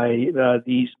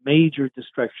these major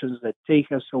distractions that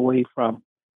take us away from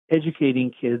educating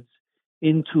kids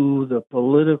into the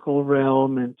political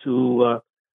realm, into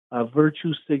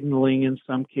virtue signaling in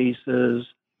some cases,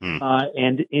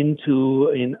 and into,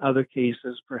 in other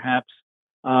cases, perhaps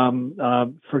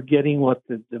forgetting what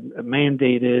the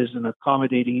mandate is and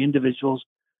accommodating individuals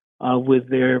with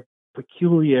their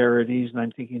peculiarities. And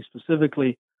I'm thinking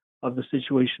specifically of the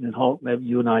situation in Halton that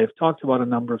you and I have talked about a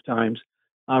number of times,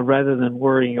 rather than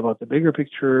worrying about the bigger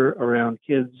picture around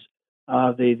kids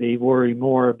They worry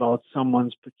more about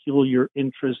someone's peculiar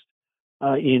interest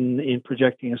in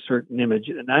projecting a certain image,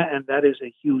 and that is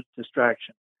a huge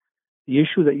distraction. The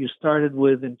issue that you started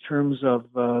with in terms of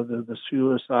the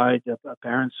suicide,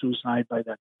 apparent suicide by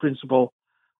that principal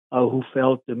who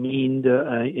felt demeaned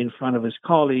in front of his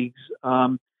colleagues,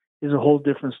 is a whole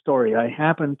different story. I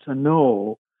happen to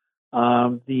know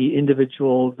the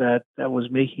individual that was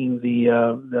making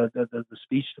the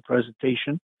speech, the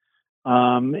presentation,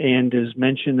 and is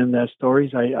mentioned in that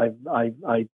stories.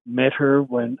 I met her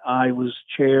when I was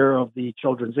chair of the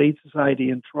Children's Aid Society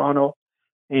in Toronto,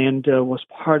 and was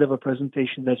part of a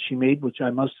presentation that she made, which I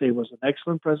must say was an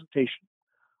excellent presentation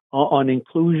on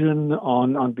inclusion,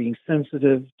 on being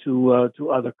sensitive to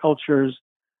other cultures.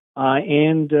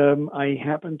 And I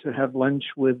happened to have lunch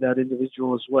with that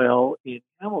individual as well in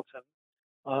Hamilton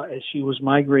as she was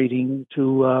migrating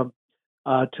to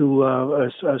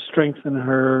strengthen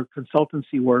her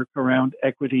consultancy work around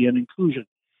equity and inclusion.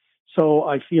 So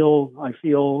I feel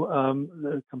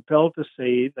compelled to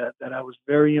say that I was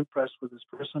very impressed with this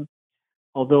person,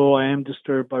 although I am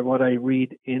disturbed by what I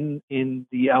read in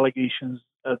the allegations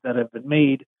that have been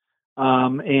made.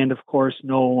 And of course,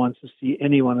 no one wants to see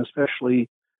anyone, especially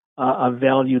a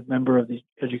valued member of the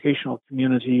educational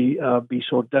community, be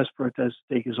so desperate as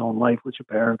to take his own life, which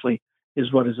apparently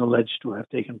is what is alleged to have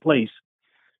taken place.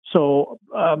 So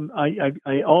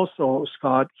I also,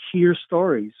 Scott, hear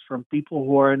stories from people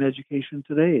who are in education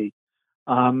today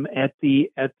at the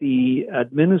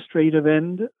administrative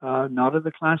end, not at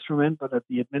the classroom end, but at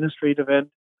the administrative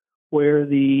end, where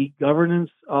the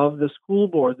governance of the school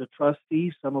board, the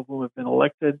trustees, some of whom have been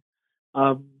elected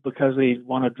because they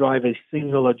want to drive a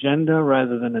single agenda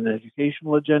rather than an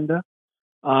educational agenda,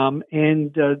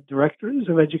 and directors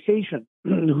of education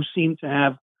who seem to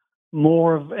have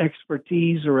more of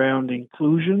expertise around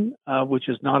inclusion, which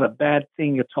is not a bad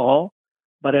thing at all,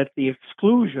 but at the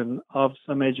exclusion of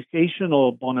some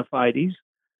educational bona fides,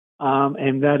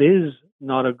 and that is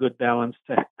not a good balance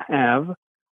to have,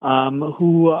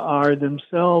 who are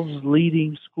themselves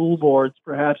leading school boards,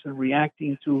 perhaps, and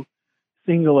reacting to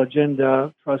single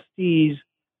agenda trustees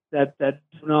that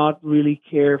do not really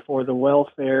care for the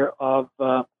welfare of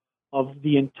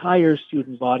the entire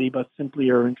student body, but simply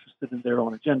are interested in their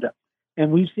own agenda.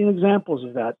 And we've seen examples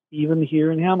of that, even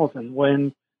here in Hamilton,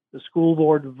 when the school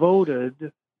board voted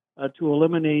to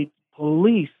eliminate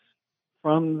police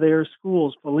from their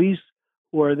schools. Police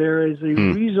who are there as a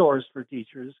resource for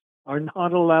teachers are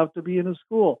not allowed to be in a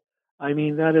school. I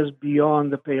mean, that is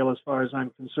beyond the pale as far as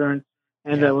I'm concerned.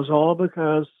 And that was all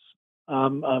because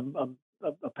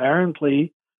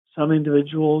apparently some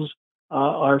individuals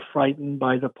are frightened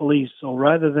by the police. So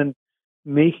rather than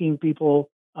making people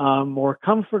more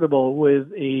comfortable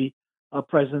with a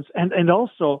presence, and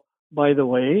also, by the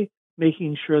way,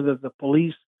 making sure that the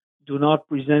police do not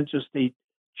present just a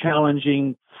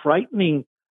challenging, frightening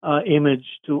image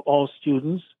to all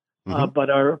students, but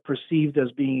are perceived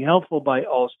as being helpful by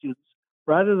all students.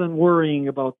 Rather than worrying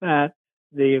about that,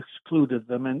 they excluded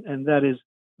them, and that is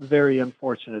very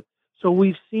unfortunate. So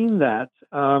we've seen that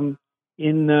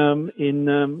in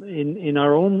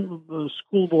our own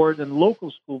school board and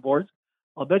local school boards.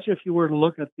 I'll bet you if you were to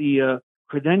look at the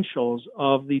credentials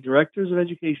of the directors of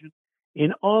education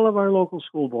in all of our local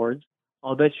school boards,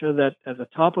 I'll bet you that at the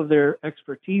top of their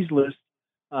expertise list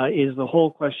is the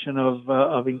whole question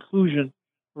of inclusion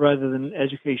rather than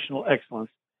educational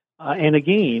excellence. And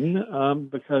again,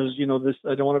 because, this,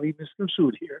 I don't want to be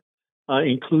misconstrued here.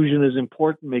 Inclusion is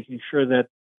important, making sure that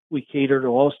we cater to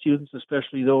all students,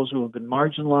 especially those who have been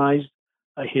marginalized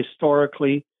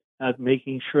historically,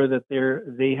 making sure that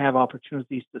they have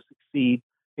opportunities to succeed.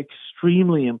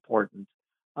 Extremely important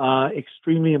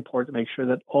to make sure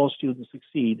that all students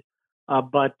succeed.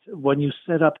 But when you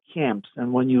set up camps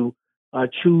and when you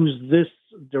choose this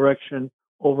direction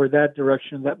over that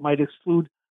direction that might exclude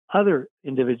other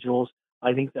individuals,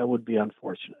 I think that would be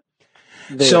unfortunate.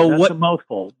 That's a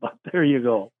mouthful, but there you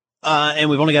go. And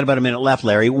we've only got about a minute left,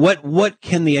 Larry. What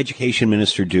can the education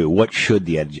minister do? What should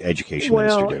the education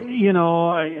minister do?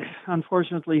 Well,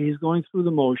 unfortunately, he's going through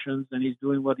the motions and he's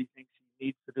doing what he thinks he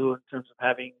needs to do in terms of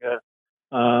having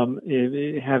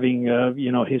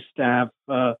his staff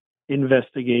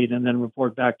investigate and then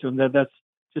report back to him. That's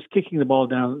just kicking the ball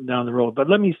down the road. But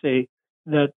let me say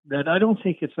that I don't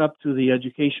think it's up to the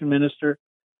education minister.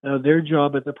 Their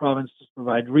job at the province is to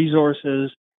provide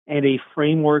resources and a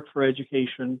framework for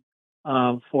education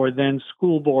for then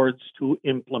school boards to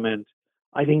implement.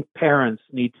 I think parents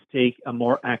need to take a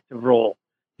more active role.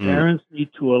 Parents need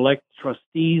to elect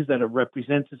trustees that are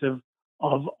representative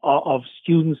of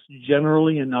students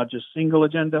generally and not just single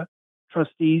agenda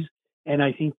trustees. And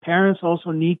I think parents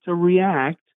also need to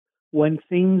react when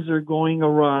things are going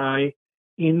awry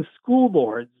in school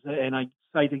boards. And I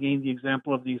cite again the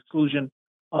example of the exclusion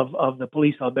of the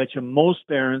police. I'll bet you most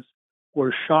parents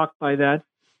were shocked by that.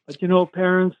 But, you know,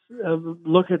 parents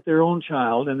look at their own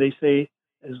child and they say,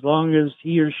 as long as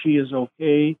he or she is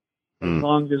okay, as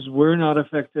long as we're not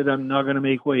affected, I'm not going to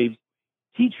make waves.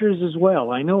 Teachers as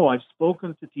well. I know I've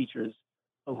spoken to teachers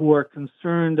who are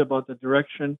concerned about the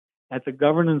direction at the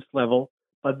governance level,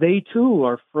 but they too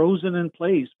are frozen in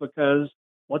place because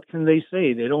what can they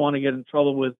say? They don't want to get in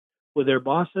trouble with their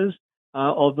bosses,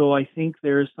 although I think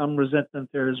there is some resentment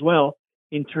there as well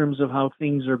in terms of how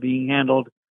things are being handled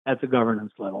at the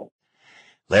governance level.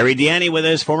 Larry Deanny with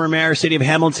us, former mayor, City of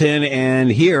Hamilton,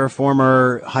 and here,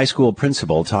 former high school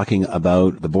principal, talking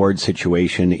about the board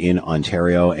situation in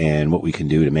Ontario and what we can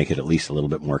do to make it at least a little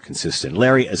bit more consistent.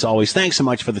 Larry, as always, thanks so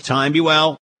much for the time. Be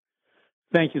well.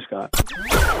 Thank you, Scott.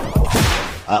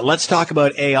 Let's talk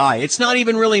about AI. It's not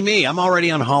even really me. I'm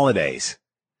already on holidays.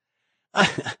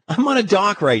 I'm on a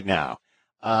dock right now.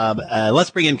 Let's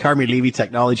bring in Carmi Levy,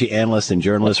 technology analyst and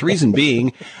journalist. Reason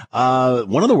being,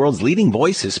 one of the world's leading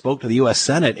voices spoke to the U.S.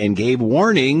 Senate and gave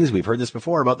warnings. We've heard this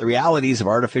before about the realities of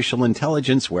artificial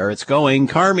intelligence, where it's going.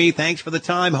 Carmi, thanks for the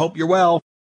time. Hope you're well.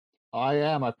 I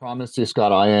am. I promise you,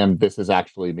 Scott, I am. This is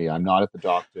actually me. I'm not at the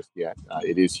dock just yet.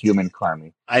 It is human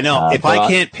Carmi. I know. If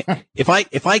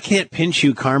I can't pinch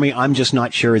you, Carmi, I'm just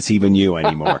not sure it's even you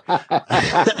anymore.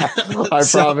 I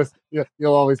promise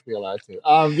you'll always be allowed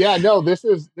to. This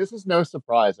is no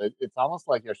surprise. It's almost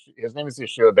like his name is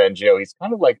Yoshua Bengio. He's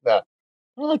kind of like the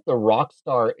rock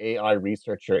star AI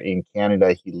researcher in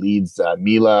Canada. He leads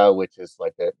Mila, which is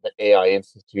like the AI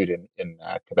Institute in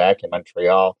Quebec and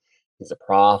Montreal. He's a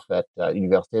prof at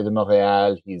Université de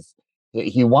Montréal.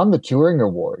 He won the Turing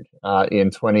Award in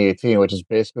 2018, which is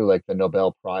basically like the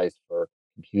Nobel Prize for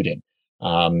computing.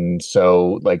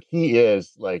 So like he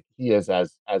is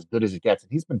as good as it gets.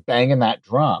 And he's been banging that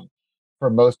drum for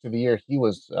most of the year. He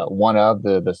was one of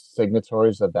the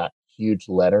signatories of that huge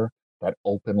letter, that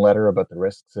open letter about the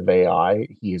risks of AI.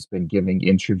 He has been giving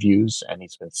interviews and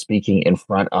he's been speaking in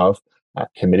front of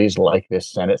committees like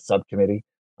this Senate subcommittee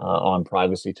on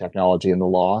privacy, technology, and the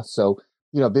law. So,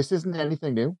 this isn't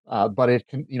anything new, but it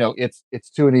can, it's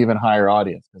to an even higher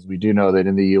audience, because we do know that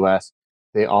in the U.S.,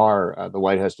 the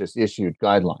White House just issued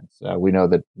guidelines. We know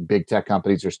that big tech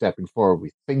companies are stepping forward.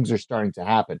 Things are starting to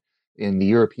happen. In the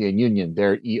European Union,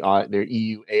 their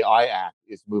EU AI Act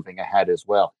is moving ahead as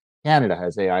well. Canada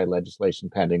has AI legislation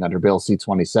pending under Bill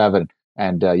C-27,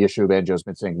 and Yoshua Bengio has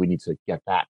been saying we need to get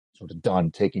that sort of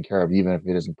done, taken care of, even if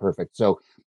it isn't perfect. So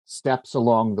steps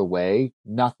along the way,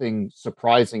 nothing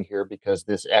surprising here, because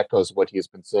this echoes what he has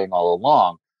been saying all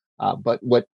along. But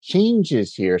what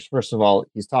changes here is, first of all,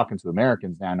 he's talking to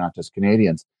Americans now, not just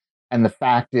Canadians. And the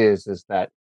fact is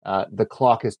that the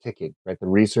clock is ticking, right? The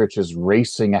research is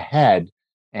racing ahead,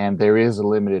 and there is a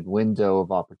limited window of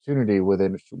opportunity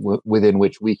within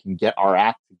which we can get our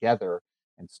act together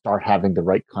and start having the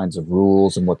right kinds of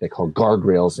rules and what they call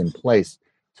guardrails in place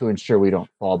to ensure we don't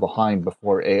fall behind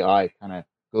before AI kind of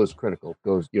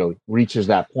reaches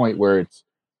that point where it's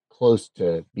close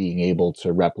to being able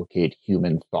to replicate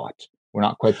human thought. We're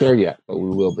not quite there yet, but we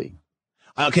will be.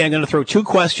 Okay, I'm going to throw two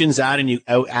questions out at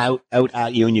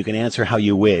you, and you can answer how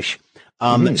you wish.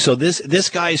 So this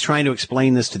guy is trying to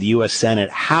explain this to the U.S.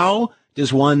 Senate. How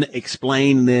does one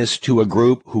explain this to a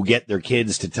group who get their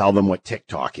kids to tell them what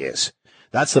TikTok is?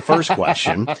 That's the first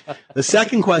question. The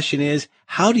second question is,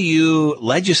 how do you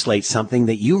legislate something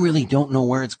that you really don't know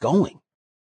where it's going?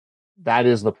 That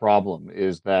is the problem.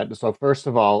 So first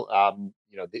of all,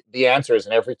 the answer is,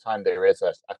 and every time there is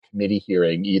a committee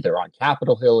hearing, either on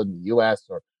Capitol Hill in the U.S.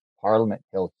 or Parliament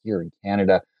Hill here in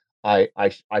Canada, I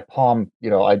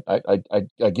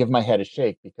give my head a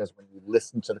shake, because when you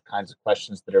listen to the kinds of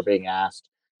questions that are being asked,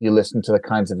 you listen to the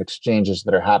kinds of exchanges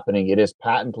that are happening, it is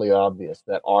patently obvious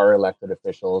that our elected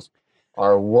officials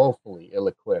are woefully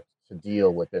ill-equipped to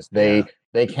deal with this.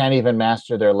 They can't even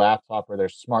master their laptop or their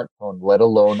smartphone, let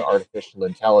alone artificial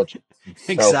intelligence.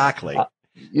 Exactly.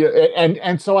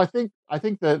 So I think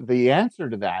the answer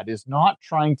to that is not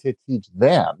trying to teach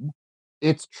them;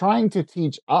 it's trying to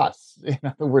teach us. In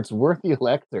other words, we're the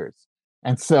electors,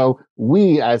 and so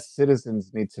we as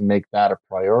citizens need to make that a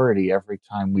priority every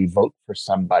time we vote for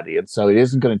somebody. And so it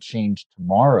isn't going to change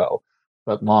tomorrow,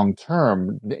 but long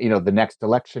term, the next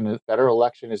election, federal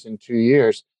election, is in 2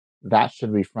 years. That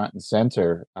should be front and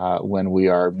center when we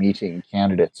are meeting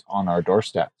candidates on our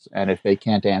doorsteps. And if they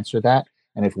can't answer that,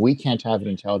 and if we can't have an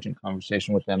intelligent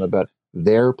conversation with them about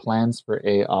their plans for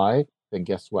AI, then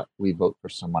guess what? We vote for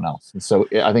someone else. And so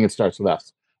I think it starts with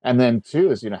us. And then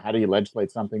two is, how do you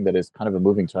legislate something that is kind of a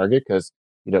moving target? Because,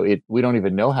 we don't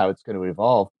even know how it's going to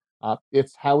evolve.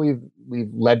 It's how we've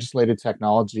legislated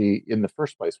technology in the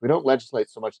first place. We don't legislate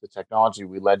so much the technology,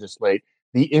 we legislate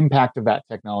the impact of that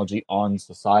technology on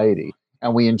society.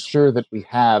 And we ensure that we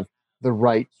have the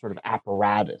right sort of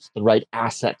apparatus, the right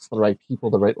assets, the right people,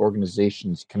 the right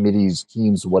organizations, committees,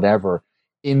 teams, whatever,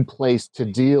 in place to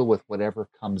deal with whatever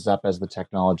comes up as the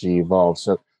technology evolves.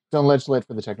 So don't legislate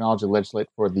for the technology, legislate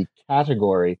for the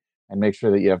category, and make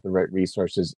sure that you have the right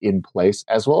resources in place,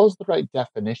 as well as the right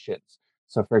definitions.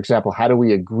 So, for example, how do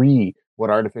we agree what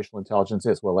artificial intelligence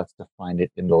is? Well, let's define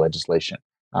it in the legislation,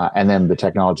 and then the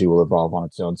technology will evolve on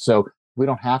its own. So we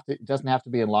don't have to, it doesn't have to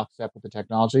be in lockstep with the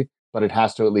technology, but it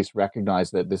has to at least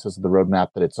recognize that this is the roadmap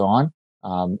that it's on,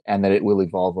 and that it will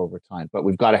evolve over time. But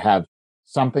we've got to have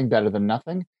something better than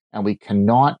nothing, and we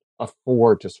cannot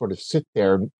afford to sort of sit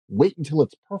there and wait until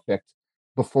it's perfect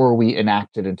before we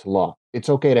enact it into law. It's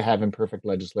okay to have imperfect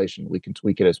legislation. We can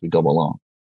tweak it as we go along.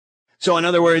 So in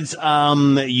other words,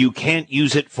 you can't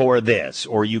use it for this,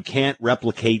 or you can't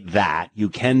replicate that. You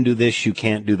can do this, you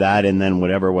can't do that, and then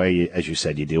whatever way, as you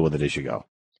said, you deal with it as you go.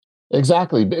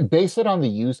 Exactly. Base it on the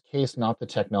use case, not the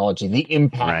technology, the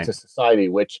impact to society,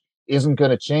 which isn't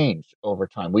going to change over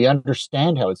time. We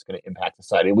understand how it's going to impact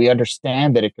society. We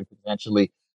understand that it could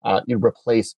potentially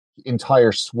replace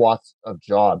entire swaths of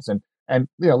jobs. And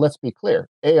let's be clear,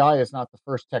 AI is not the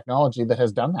first technology that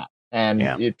has done that.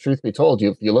 And truth be told,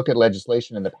 if you look at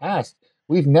legislation in the past,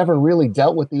 we've never really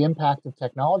dealt with the impact of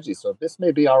technology. So this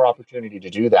may be our opportunity to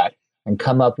do that and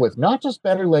come up with not just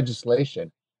better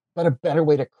legislation, but a better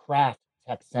way to craft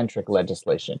tech-centric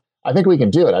legislation. I think we can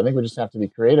do it. I think we just have to be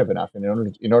creative enough. And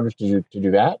in order to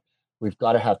do that, we've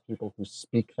got to have people who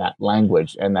speak that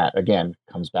language. And that, again,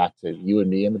 comes back to you and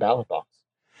me in the ballot box.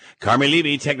 Carmi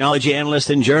Levy, technology analyst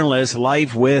and journalist,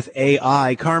 Life with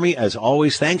AI. Carmi, as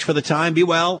always, thanks for the time. Be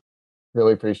well.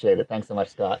 Really appreciate it. Thanks so much,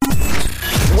 Scott.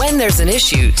 When there's an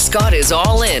issue, Scott is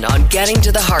all in on getting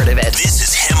to the heart of it. This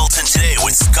is Hamilton Today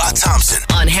with Scott Thompson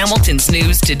on Hamilton's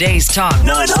News Today's Talk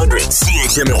 900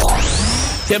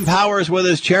 CHML. Tim Powers with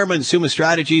us, Chairman, Summa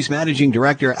Strategies, Managing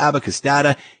Director, Abacus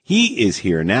Data. He is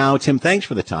here now. Tim, thanks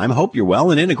for the time. Hope you're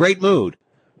well and in a great mood.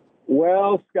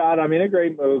 Well, Scott, I'm in a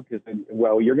great mood because,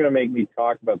 you're going to make me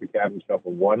talk about the cabinet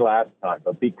shuffle one last time.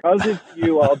 But because it's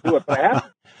you, I'll do it. But I have.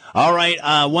 All right.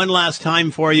 One last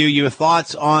time for you. Your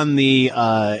thoughts on the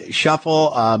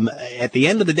shuffle. At the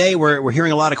end of the day, we're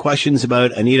hearing a lot of questions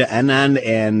about Anita Anand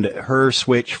and her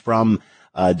switch from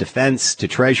defense to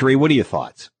Treasury. What are your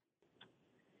thoughts?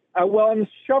 Well, in the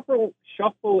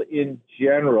shuffle in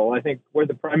general, I think where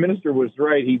the Prime Minister was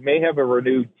right, he may have a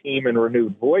renewed team and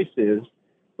renewed voices,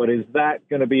 but is that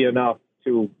going to be enough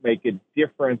to make a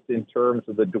difference in terms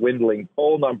of the dwindling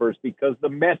poll numbers? Because the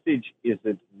message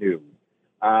isn't new,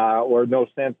 or no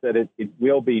sense that it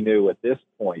will be new at this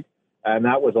point. And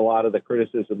that was a lot of the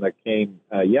criticism that came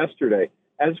yesterday.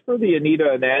 As for the Anita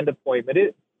Anand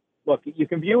appointment, look, you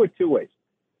can view it two ways.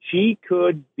 She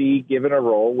could be given a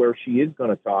role where she is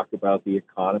going to talk about the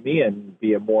economy and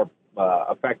be a more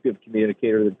effective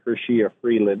communicator than Chrystia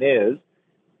Freeland is.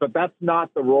 But that's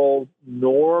not the role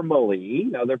normally.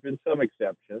 Now, there have been some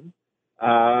exceptions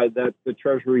that the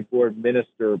Treasury Board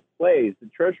Minister plays. The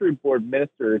Treasury Board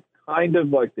Minister is kind of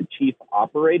like the chief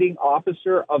operating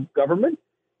officer of government.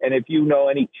 And if you know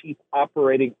any chief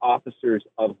operating officers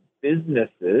of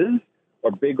businesses or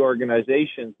big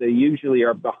organizations, they usually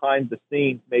are behind the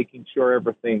scenes making sure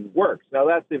everything works. Now,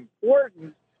 that's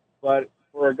important, but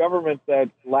for a government that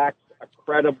lacks a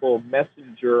credible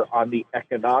messenger on the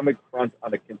economic front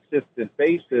on a consistent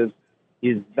basis,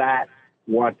 is that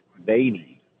what they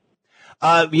need?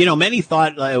 Many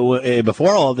thought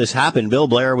before all of this happened, Bill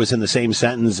Blair was in the same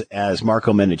sentence as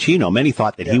Marco Mendicino. Many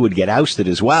thought that he would get ousted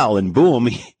as well, and boom,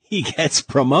 he gets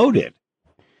promoted.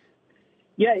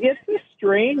 Yeah, it's a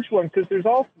strange one because there's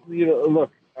also,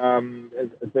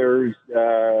 there's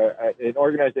an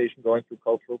organization going through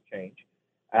cultural change.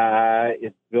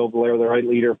 Is Bill Blair the right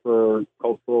leader for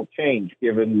cultural change,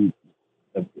 given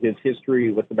his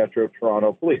history with the Metro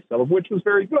Toronto Police, some of which was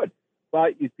very good?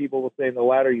 But people will say in the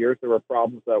latter years there were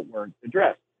problems that weren't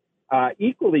addressed.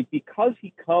 Equally, because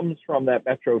he comes from that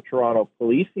Metro Toronto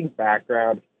policing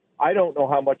background, I don't know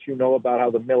how much you know about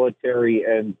how the military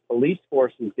and police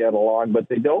forces get along, but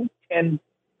they don't tend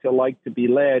to like to be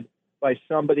led by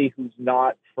somebody who's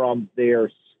not from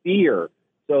their sphere.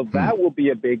 So that will be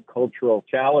a big cultural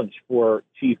challenge for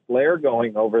Chief Blair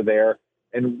going over there.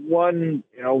 And one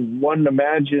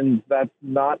imagines that's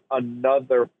not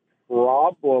another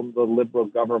problem the Liberal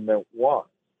government wants.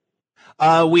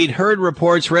 We'd read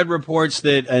reports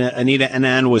that Anita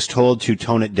Anand was told to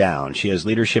tone it down. She has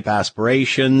leadership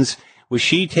aspirations. Was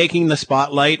she taking the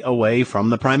spotlight away from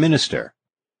the Prime Minister?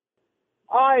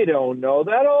 I don't know.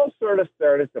 That all sort of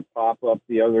started to pop up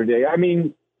the other day. I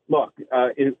mean, look,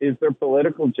 is there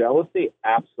political jealousy?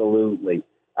 Absolutely.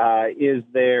 Is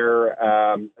there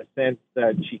a sense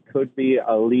that she could be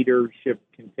a leadership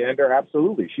contender?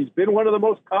 Absolutely. She's been one of the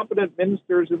most competent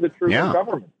ministers in the Trudeau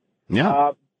government.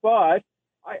 Yeah. But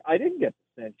I didn't get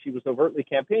the sense she was overtly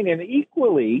campaigning. And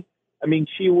equally, I mean,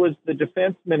 she was the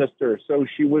defense minister, so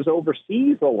she was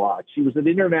overseas a lot. She was at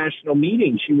international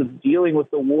meetings. She was dealing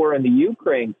with the war in the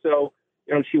Ukraine. So,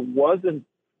 you know, she wasn't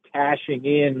cashing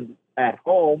in at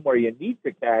home where you need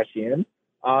to cash in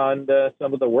on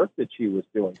some of the work that she was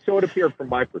doing. So it appeared from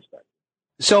my perspective.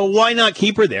 So why not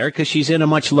keep her there? Because she's in a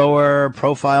much lower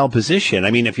profile position.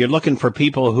 I mean, if you're looking for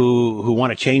people who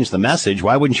want to change the message,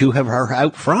 why wouldn't you have her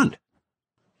out front?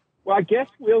 Well, I guess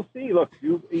we'll see. Look,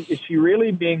 is she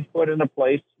really being put in a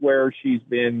place where she's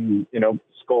been, you know,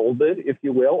 scolded, if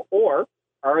you will, or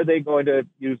are they going to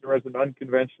use her as an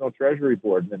unconventional Treasury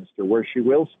Board minister where she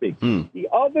will speak? The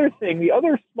other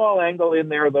small angle in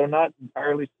there, though not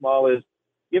entirely small, is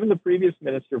given the previous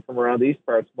minister from around these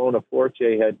parts, Mona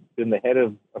Fortier, had been the head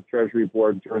of Treasury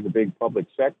Board during the big public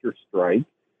sector strike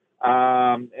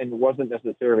and wasn't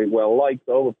necessarily well liked,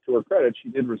 though to her credit, she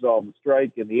did resolve the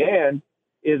strike in the end.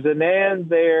 Is Anand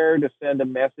there to send a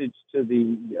message to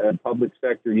the public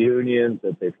sector unions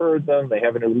that they've heard them, they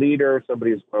have a new leader, somebody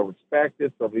who's well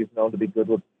respected, somebody who's known to be good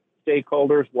with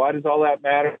stakeholders? Why does all that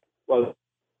matter? Well,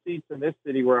 seats in this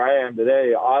city where I am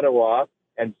today, Ottawa,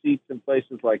 and seats in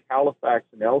places like Halifax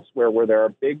and elsewhere where there are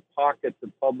big pockets of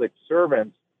public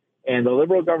servants, and the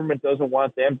Liberal government doesn't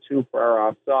want them too far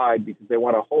offside because they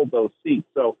want to hold those seats.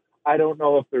 So I don't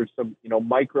know if there's some, you know,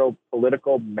 micro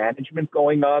political management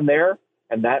going on there.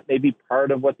 And that may be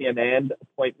part of what the Anand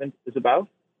appointment is about.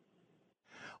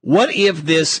 What if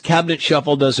this cabinet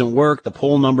shuffle doesn't work? The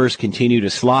poll numbers continue to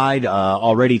slide,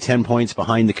 already 10 points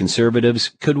behind the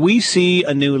Conservatives. Could we see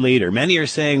a new leader? Many are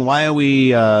saying, why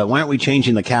aren't we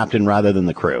changing the captain rather than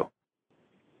the crew?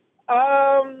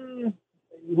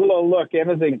 Well, look,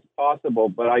 anything's possible,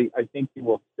 but I think you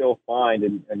will still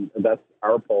find, and that's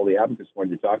our poll, the Abacus one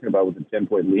you're talking about with the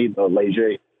 10-point lead, the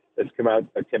Léger, that's come out,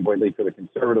 a 10-point lead for the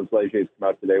Conservatives. Léger's come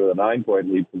out today with a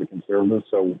 9-point lead for the Conservatives,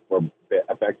 so we're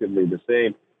effectively the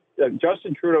same.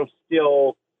 Justin Trudeau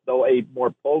still, though a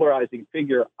more polarizing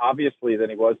figure, obviously, than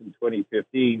he was in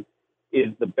 2015, is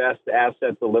the best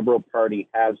asset the Liberal Party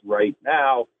has right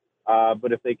now.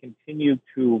 But if they continue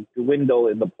to dwindle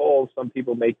in the polls, some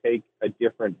people may take a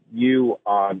different view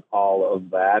on all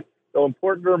of that. So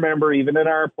important to remember, even in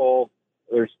our poll,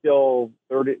 there's still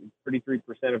 33%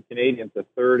 of Canadians, a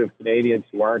third of Canadians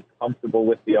who aren't comfortable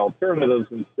with the alternatives,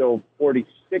 and still 46%,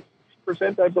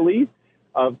 I believe,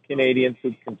 of Canadians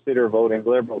who consider voting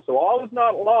Liberal. So all is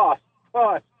not lost,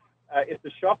 but if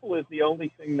the shuffle is the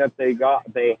only thing that they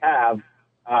have,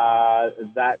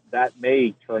 that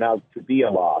may turn out to be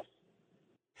a loss.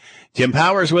 Tim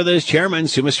Powers with us, Chairman,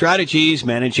 Summa Strategies,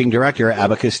 Managing Director,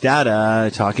 Abacus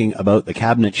Data, talking about the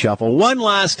cabinet shuffle. One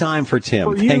last time for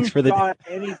Tim. Thanks for the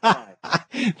anytime.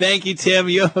 Thank you, Tim.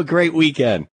 You have a great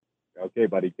weekend. Okay,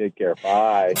 buddy. Take care.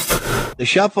 Bye. The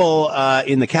shuffle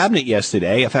in the cabinet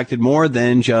yesterday affected more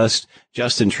than just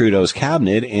Justin Trudeau's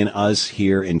cabinet and us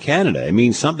here in Canada. It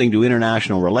means something to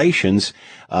international relations,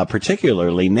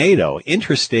 particularly NATO.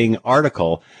 Interesting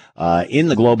article in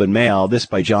the Globe and Mail, this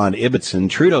by John Ibbotson.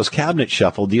 Trudeau's cabinet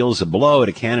shuffle deals a blow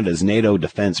to Canada's NATO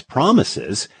defense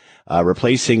promises.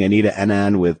 Replacing Anita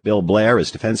Anand with Bill Blair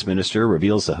as defense minister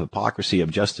reveals the hypocrisy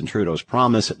of Justin Trudeau's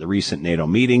promise at the recent NATO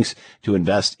meetings to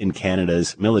invest in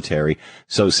Canada's military.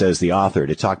 So says the author.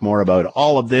 To talk more about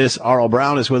all of this, Arl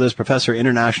Brown is with us, Professor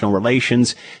International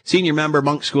Relations, Senior Member,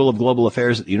 Munk School of Global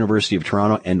Affairs at the University of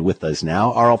Toronto, and with us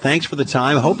now. Arl, thanks for the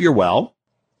time. Hope you're well.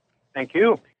 Thank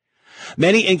you.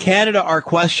 Many in Canada are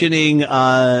questioning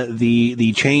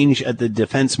the change at the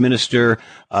defense minister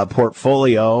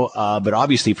portfolio, but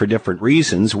obviously for different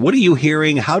reasons. What are you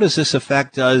hearing? How does this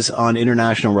affect us on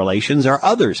international relations? Are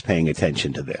others paying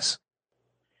attention to this?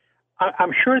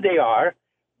 I'm sure they are,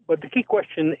 but the key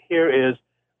question here is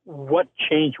what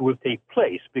change will take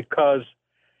place? Because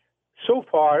so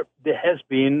far there has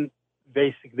been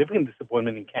very significant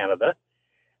disappointment in Canada.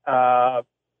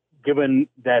 Given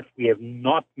that we have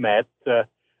not met the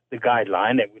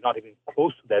guideline, and we're not even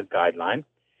close to that guideline.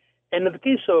 And in the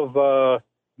case of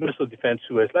Minister of Defense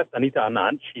who has left, Anita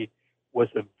Anand, she was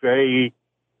a very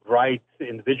bright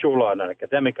individual, an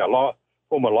academic,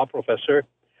 former law professor,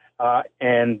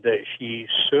 and she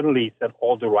certainly said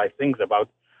all the right things about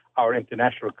our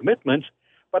international commitments.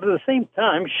 But at the same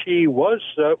time, she was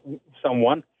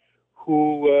someone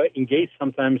who engaged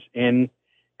sometimes in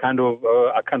kind of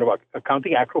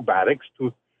accounting acrobatics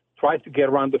to try to get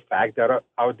around the fact that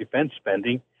our defense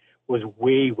spending was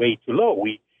way, way too low.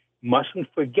 We mustn't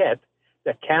forget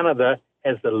that Canada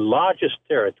has the largest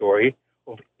territory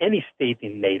of any state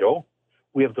in NATO.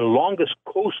 We have the longest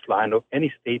coastline of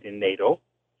any state in NATO.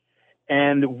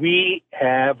 And we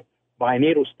have, by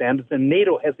NATO standards, and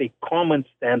NATO has a common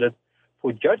standard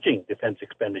for judging defense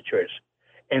expenditures.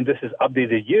 And this is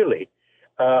updated yearly.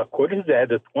 According to that,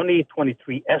 the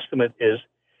 2023 estimate is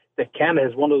that Canada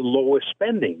has one of the lowest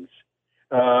spendings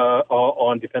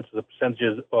on defense as a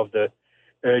percentage of the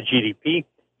GDP.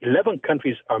 11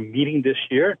 countries are meeting this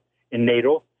year in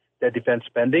NATO, their defense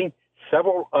spending.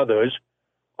 Several others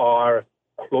are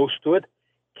close to it.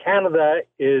 Canada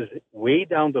is way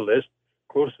down the list,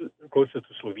 closer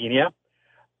to Slovenia.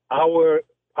 Our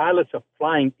pilots are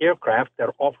flying aircraft that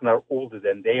often are older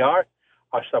than they are.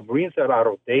 Our submarines are out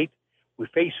of date. We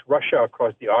face Russia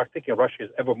across the Arctic, and Russia is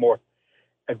ever more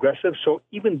aggressive. So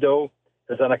even though,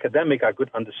 as an academic, I could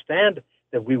understand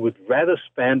that we would rather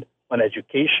spend on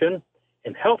education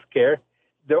and healthcare,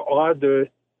 there are the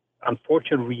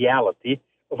unfortunate reality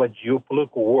of a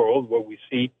geopolitical world where we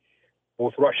see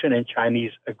both Russian and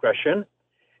Chinese aggression,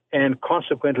 and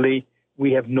consequently,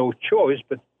 we have no choice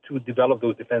but to develop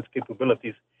those defense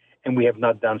capabilities, and we have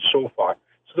not done so far.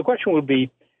 So the question will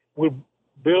be, will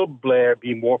Bill Blair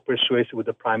be more persuasive with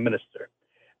the Prime Minister?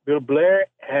 Bill Blair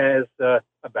has a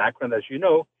background, as you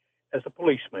know, as a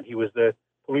policeman. He was the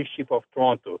police chief of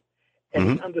Toronto,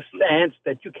 and he understands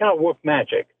that you cannot work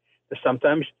magic. That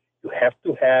sometimes you have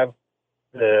to have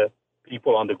the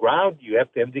people on the ground, you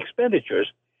have to have the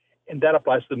expenditures, and that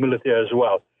applies to the military as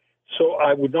well. So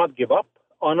I would not give up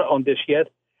on this yet,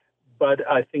 but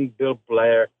I think Bill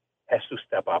Blair has to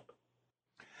step up.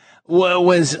 Well,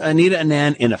 was Anita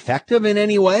Anand ineffective in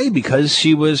any way because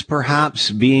she was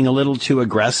perhaps being a little too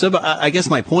aggressive? I guess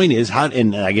my point is,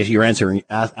 and I guess you're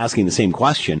asking the same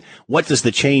question, what does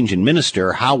the change in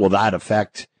minister, how will that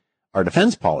affect our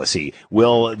defense policy?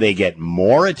 Will they get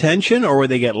more attention or will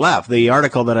they get less? The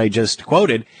article that I just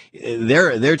quoted,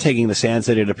 they're taking the stance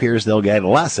that it appears they'll get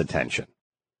less attention.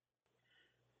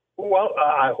 Well,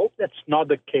 I hope that's not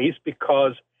the case,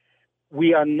 because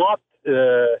we are not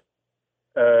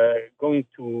going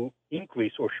to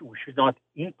increase, or we should not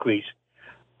increase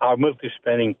our military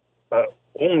spending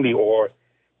only or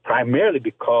primarily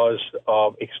because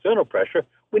of external pressure.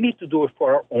 We need to do it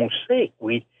for our own sake.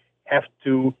 We have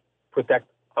to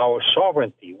protect our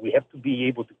sovereignty. We have to be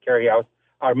able to carry out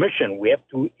our mission. We have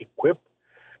to equip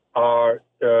our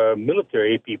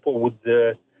military people with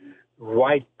the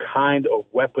right kind of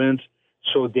weapons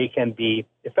so they can be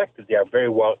effective. They are very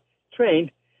well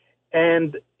trained.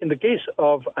 And in the case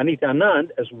of Anita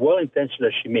Anand, as well-intentioned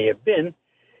as she may have been,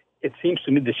 it seems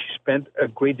to me that she spent a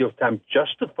great deal of time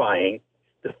justifying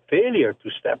the failure to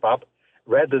step up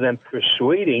rather than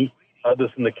persuading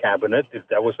others in the cabinet, if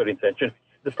that was her intention,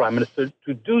 the Prime Minister,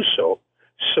 to do so.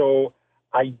 So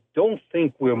I don't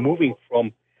think we're moving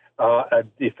from a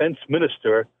defense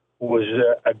minister who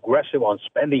was aggressive on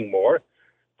spending more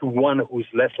to one who's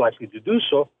less likely to do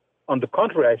so. On the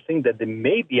contrary, I think that there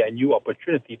may be a new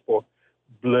opportunity for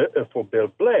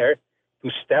Bill Blair to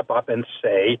step up and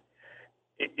say,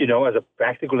 you know, as a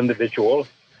practical individual,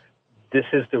 this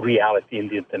is the reality in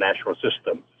the international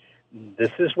system.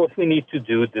 This is what we need to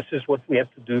do. This is what we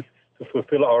have to do to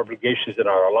fulfill our obligations in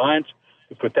our alliance,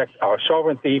 to protect our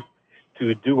sovereignty,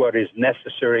 to do what is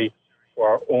necessary for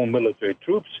our own military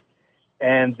troops.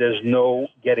 And there's no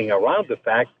getting around the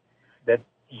fact that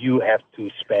you have to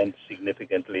spend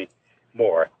significantly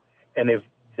more. And if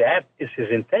that is his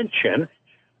intention,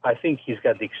 I think he's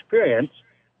got the experience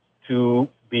to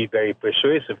be very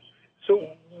persuasive. So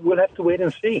we'll have to wait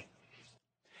and see.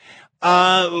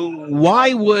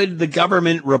 Why would the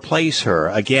government replace her?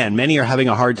 Again, many are having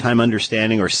a hard time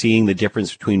understanding or seeing the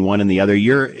difference between one and the other.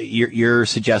 You're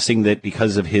suggesting that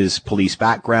because of his police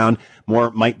background,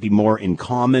 might be more in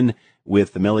common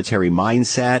with the military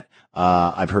mindset.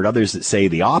 I've heard others that say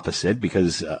the opposite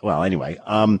because, well, anyway.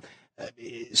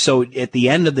 So at the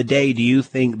end of the day, do you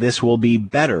think this will be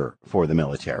better for the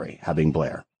military, having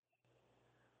Blair?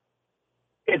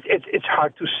 It's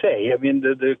hard to say. I mean,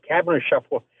 the cabinet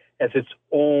shuffle has its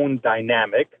own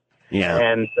dynamic. Yeah.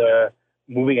 And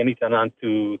moving Anita Anand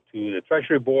to the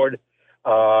Treasury Board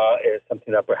is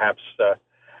something that perhaps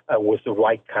was the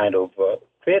right kind of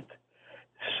fit.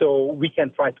 So we can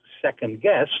try to second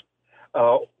guess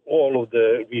all of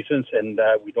the reasons, and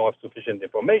we don't have sufficient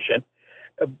information.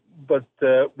 But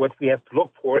what we have to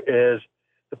look for is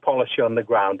the policy on the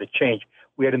ground, the change.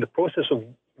 We are in the process of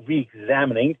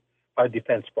re-examining our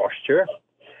defense posture.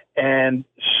 And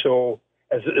so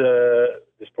as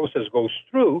this process goes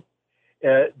through,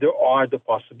 there are the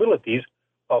possibilities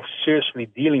of seriously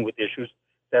dealing with issues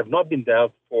that have not been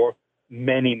dealt for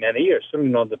many, many years,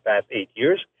 certainly not the past 8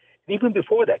 years. And even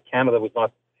before that, Canada was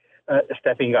not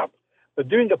stepping up. But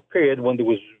during a period when there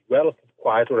was relative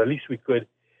quiet, or at least we could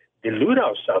delude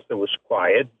ourselves there was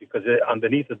quiet, because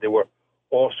underneath it there were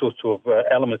all sorts of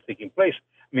elements taking place.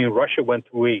 I mean, Russia went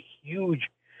through a huge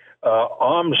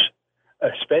arms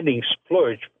spending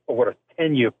splurge over a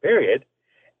 10-year period,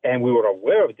 and we were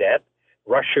aware of that.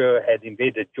 Russia had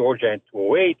invaded Georgia in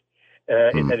 2008.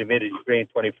 It had invaded Ukraine in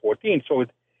 2014. So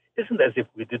it isn't as if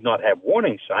we did not have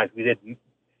warning signs. We didn't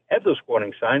have those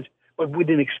warning signs, but we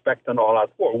didn't expect an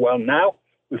all-out war. Well, now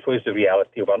we face the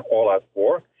reality of an all-out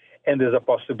war, and there's a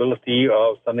possibility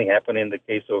of something happening in the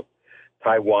case of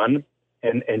Taiwan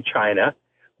and China,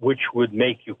 which would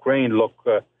make Ukraine look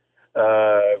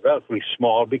relatively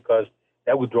small, because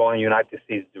that would draw in the United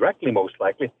States directly, most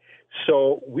likely.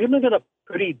 So we live in a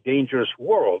pretty dangerous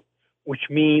world, which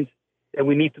means that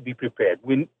we need to be prepared.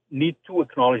 We need to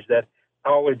acknowledge that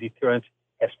our deterrence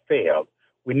has failed.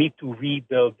 We need to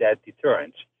rebuild that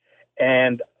deterrence.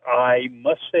 And I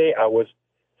must say I was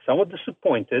somewhat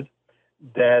disappointed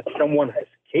that someone as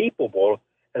capable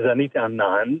as Anita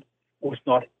Anand was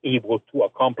not able to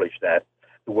accomplish that.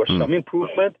 There was some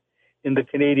improvement in the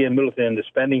Canadian military and the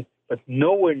spending, but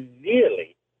nowhere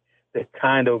nearly the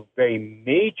kind of very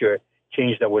major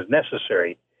change that was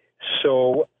necessary.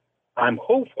 So I'm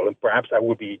hopeful, and perhaps I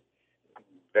would be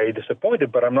very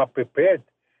disappointed, but I'm not prepared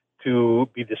to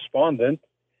be despondent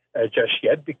just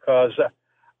yet, because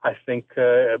I think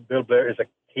Bill Blair is a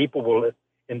capable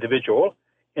individual,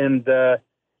 and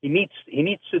he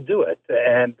needs to do it.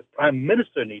 And the Prime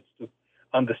Minister needs to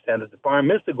understand that the Prime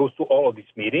Minister goes to all of these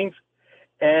meetings,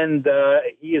 and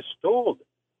he is told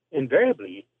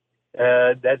invariably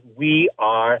that we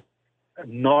are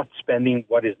not spending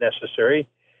what is necessary.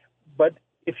 But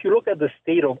if you look at the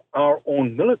state of our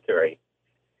own military,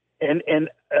 and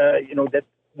you know, that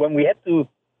when we had to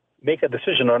make a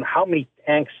decision on how many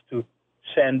tanks to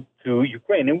send to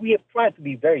Ukraine, and we have tried to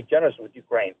be very generous with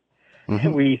Ukraine.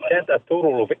 Mm-hmm. We sent a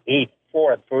total of 8,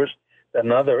 4 at first,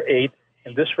 another 8,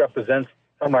 and this represents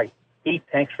something like 8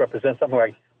 tanks represent something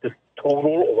like the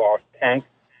total of our tank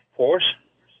force.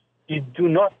 You do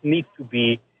not need to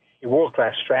be a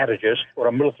world-class strategist or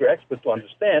a military expert to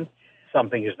understand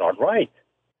something is not right.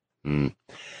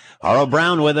 Haro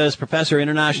Brown with us, Professor of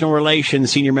International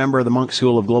Relations, Senior Member of the Munk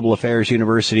School of Global Affairs,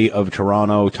 University of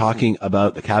Toronto, talking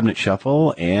about the cabinet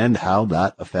shuffle and how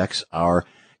that affects our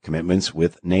commitments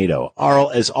with NATO. Haro,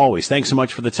 as always, thanks so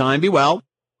much for the time. Be well.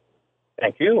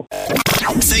 Thank you.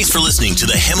 Thanks for listening to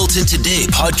the Hamilton Today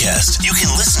podcast. You can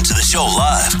listen to the show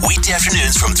live weekday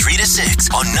afternoons from 3 to 6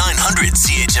 on 900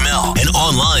 CHML and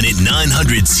online at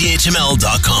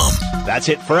 900CHML.com. That's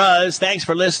it for us. Thanks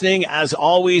for listening. As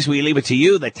always, we leave it to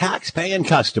you, the tax-paying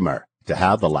customer, to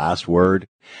have the last word.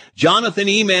 Jonathan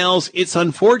emails, it's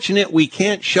unfortunate we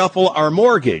can't shuffle our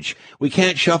mortgage. We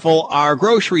can't shuffle our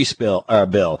grocery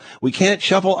bill. We can't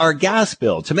shuffle our gas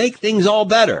bill to make things all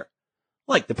better,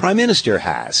 like the Prime Minister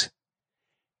has.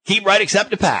 Keep right,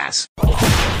 except to pass.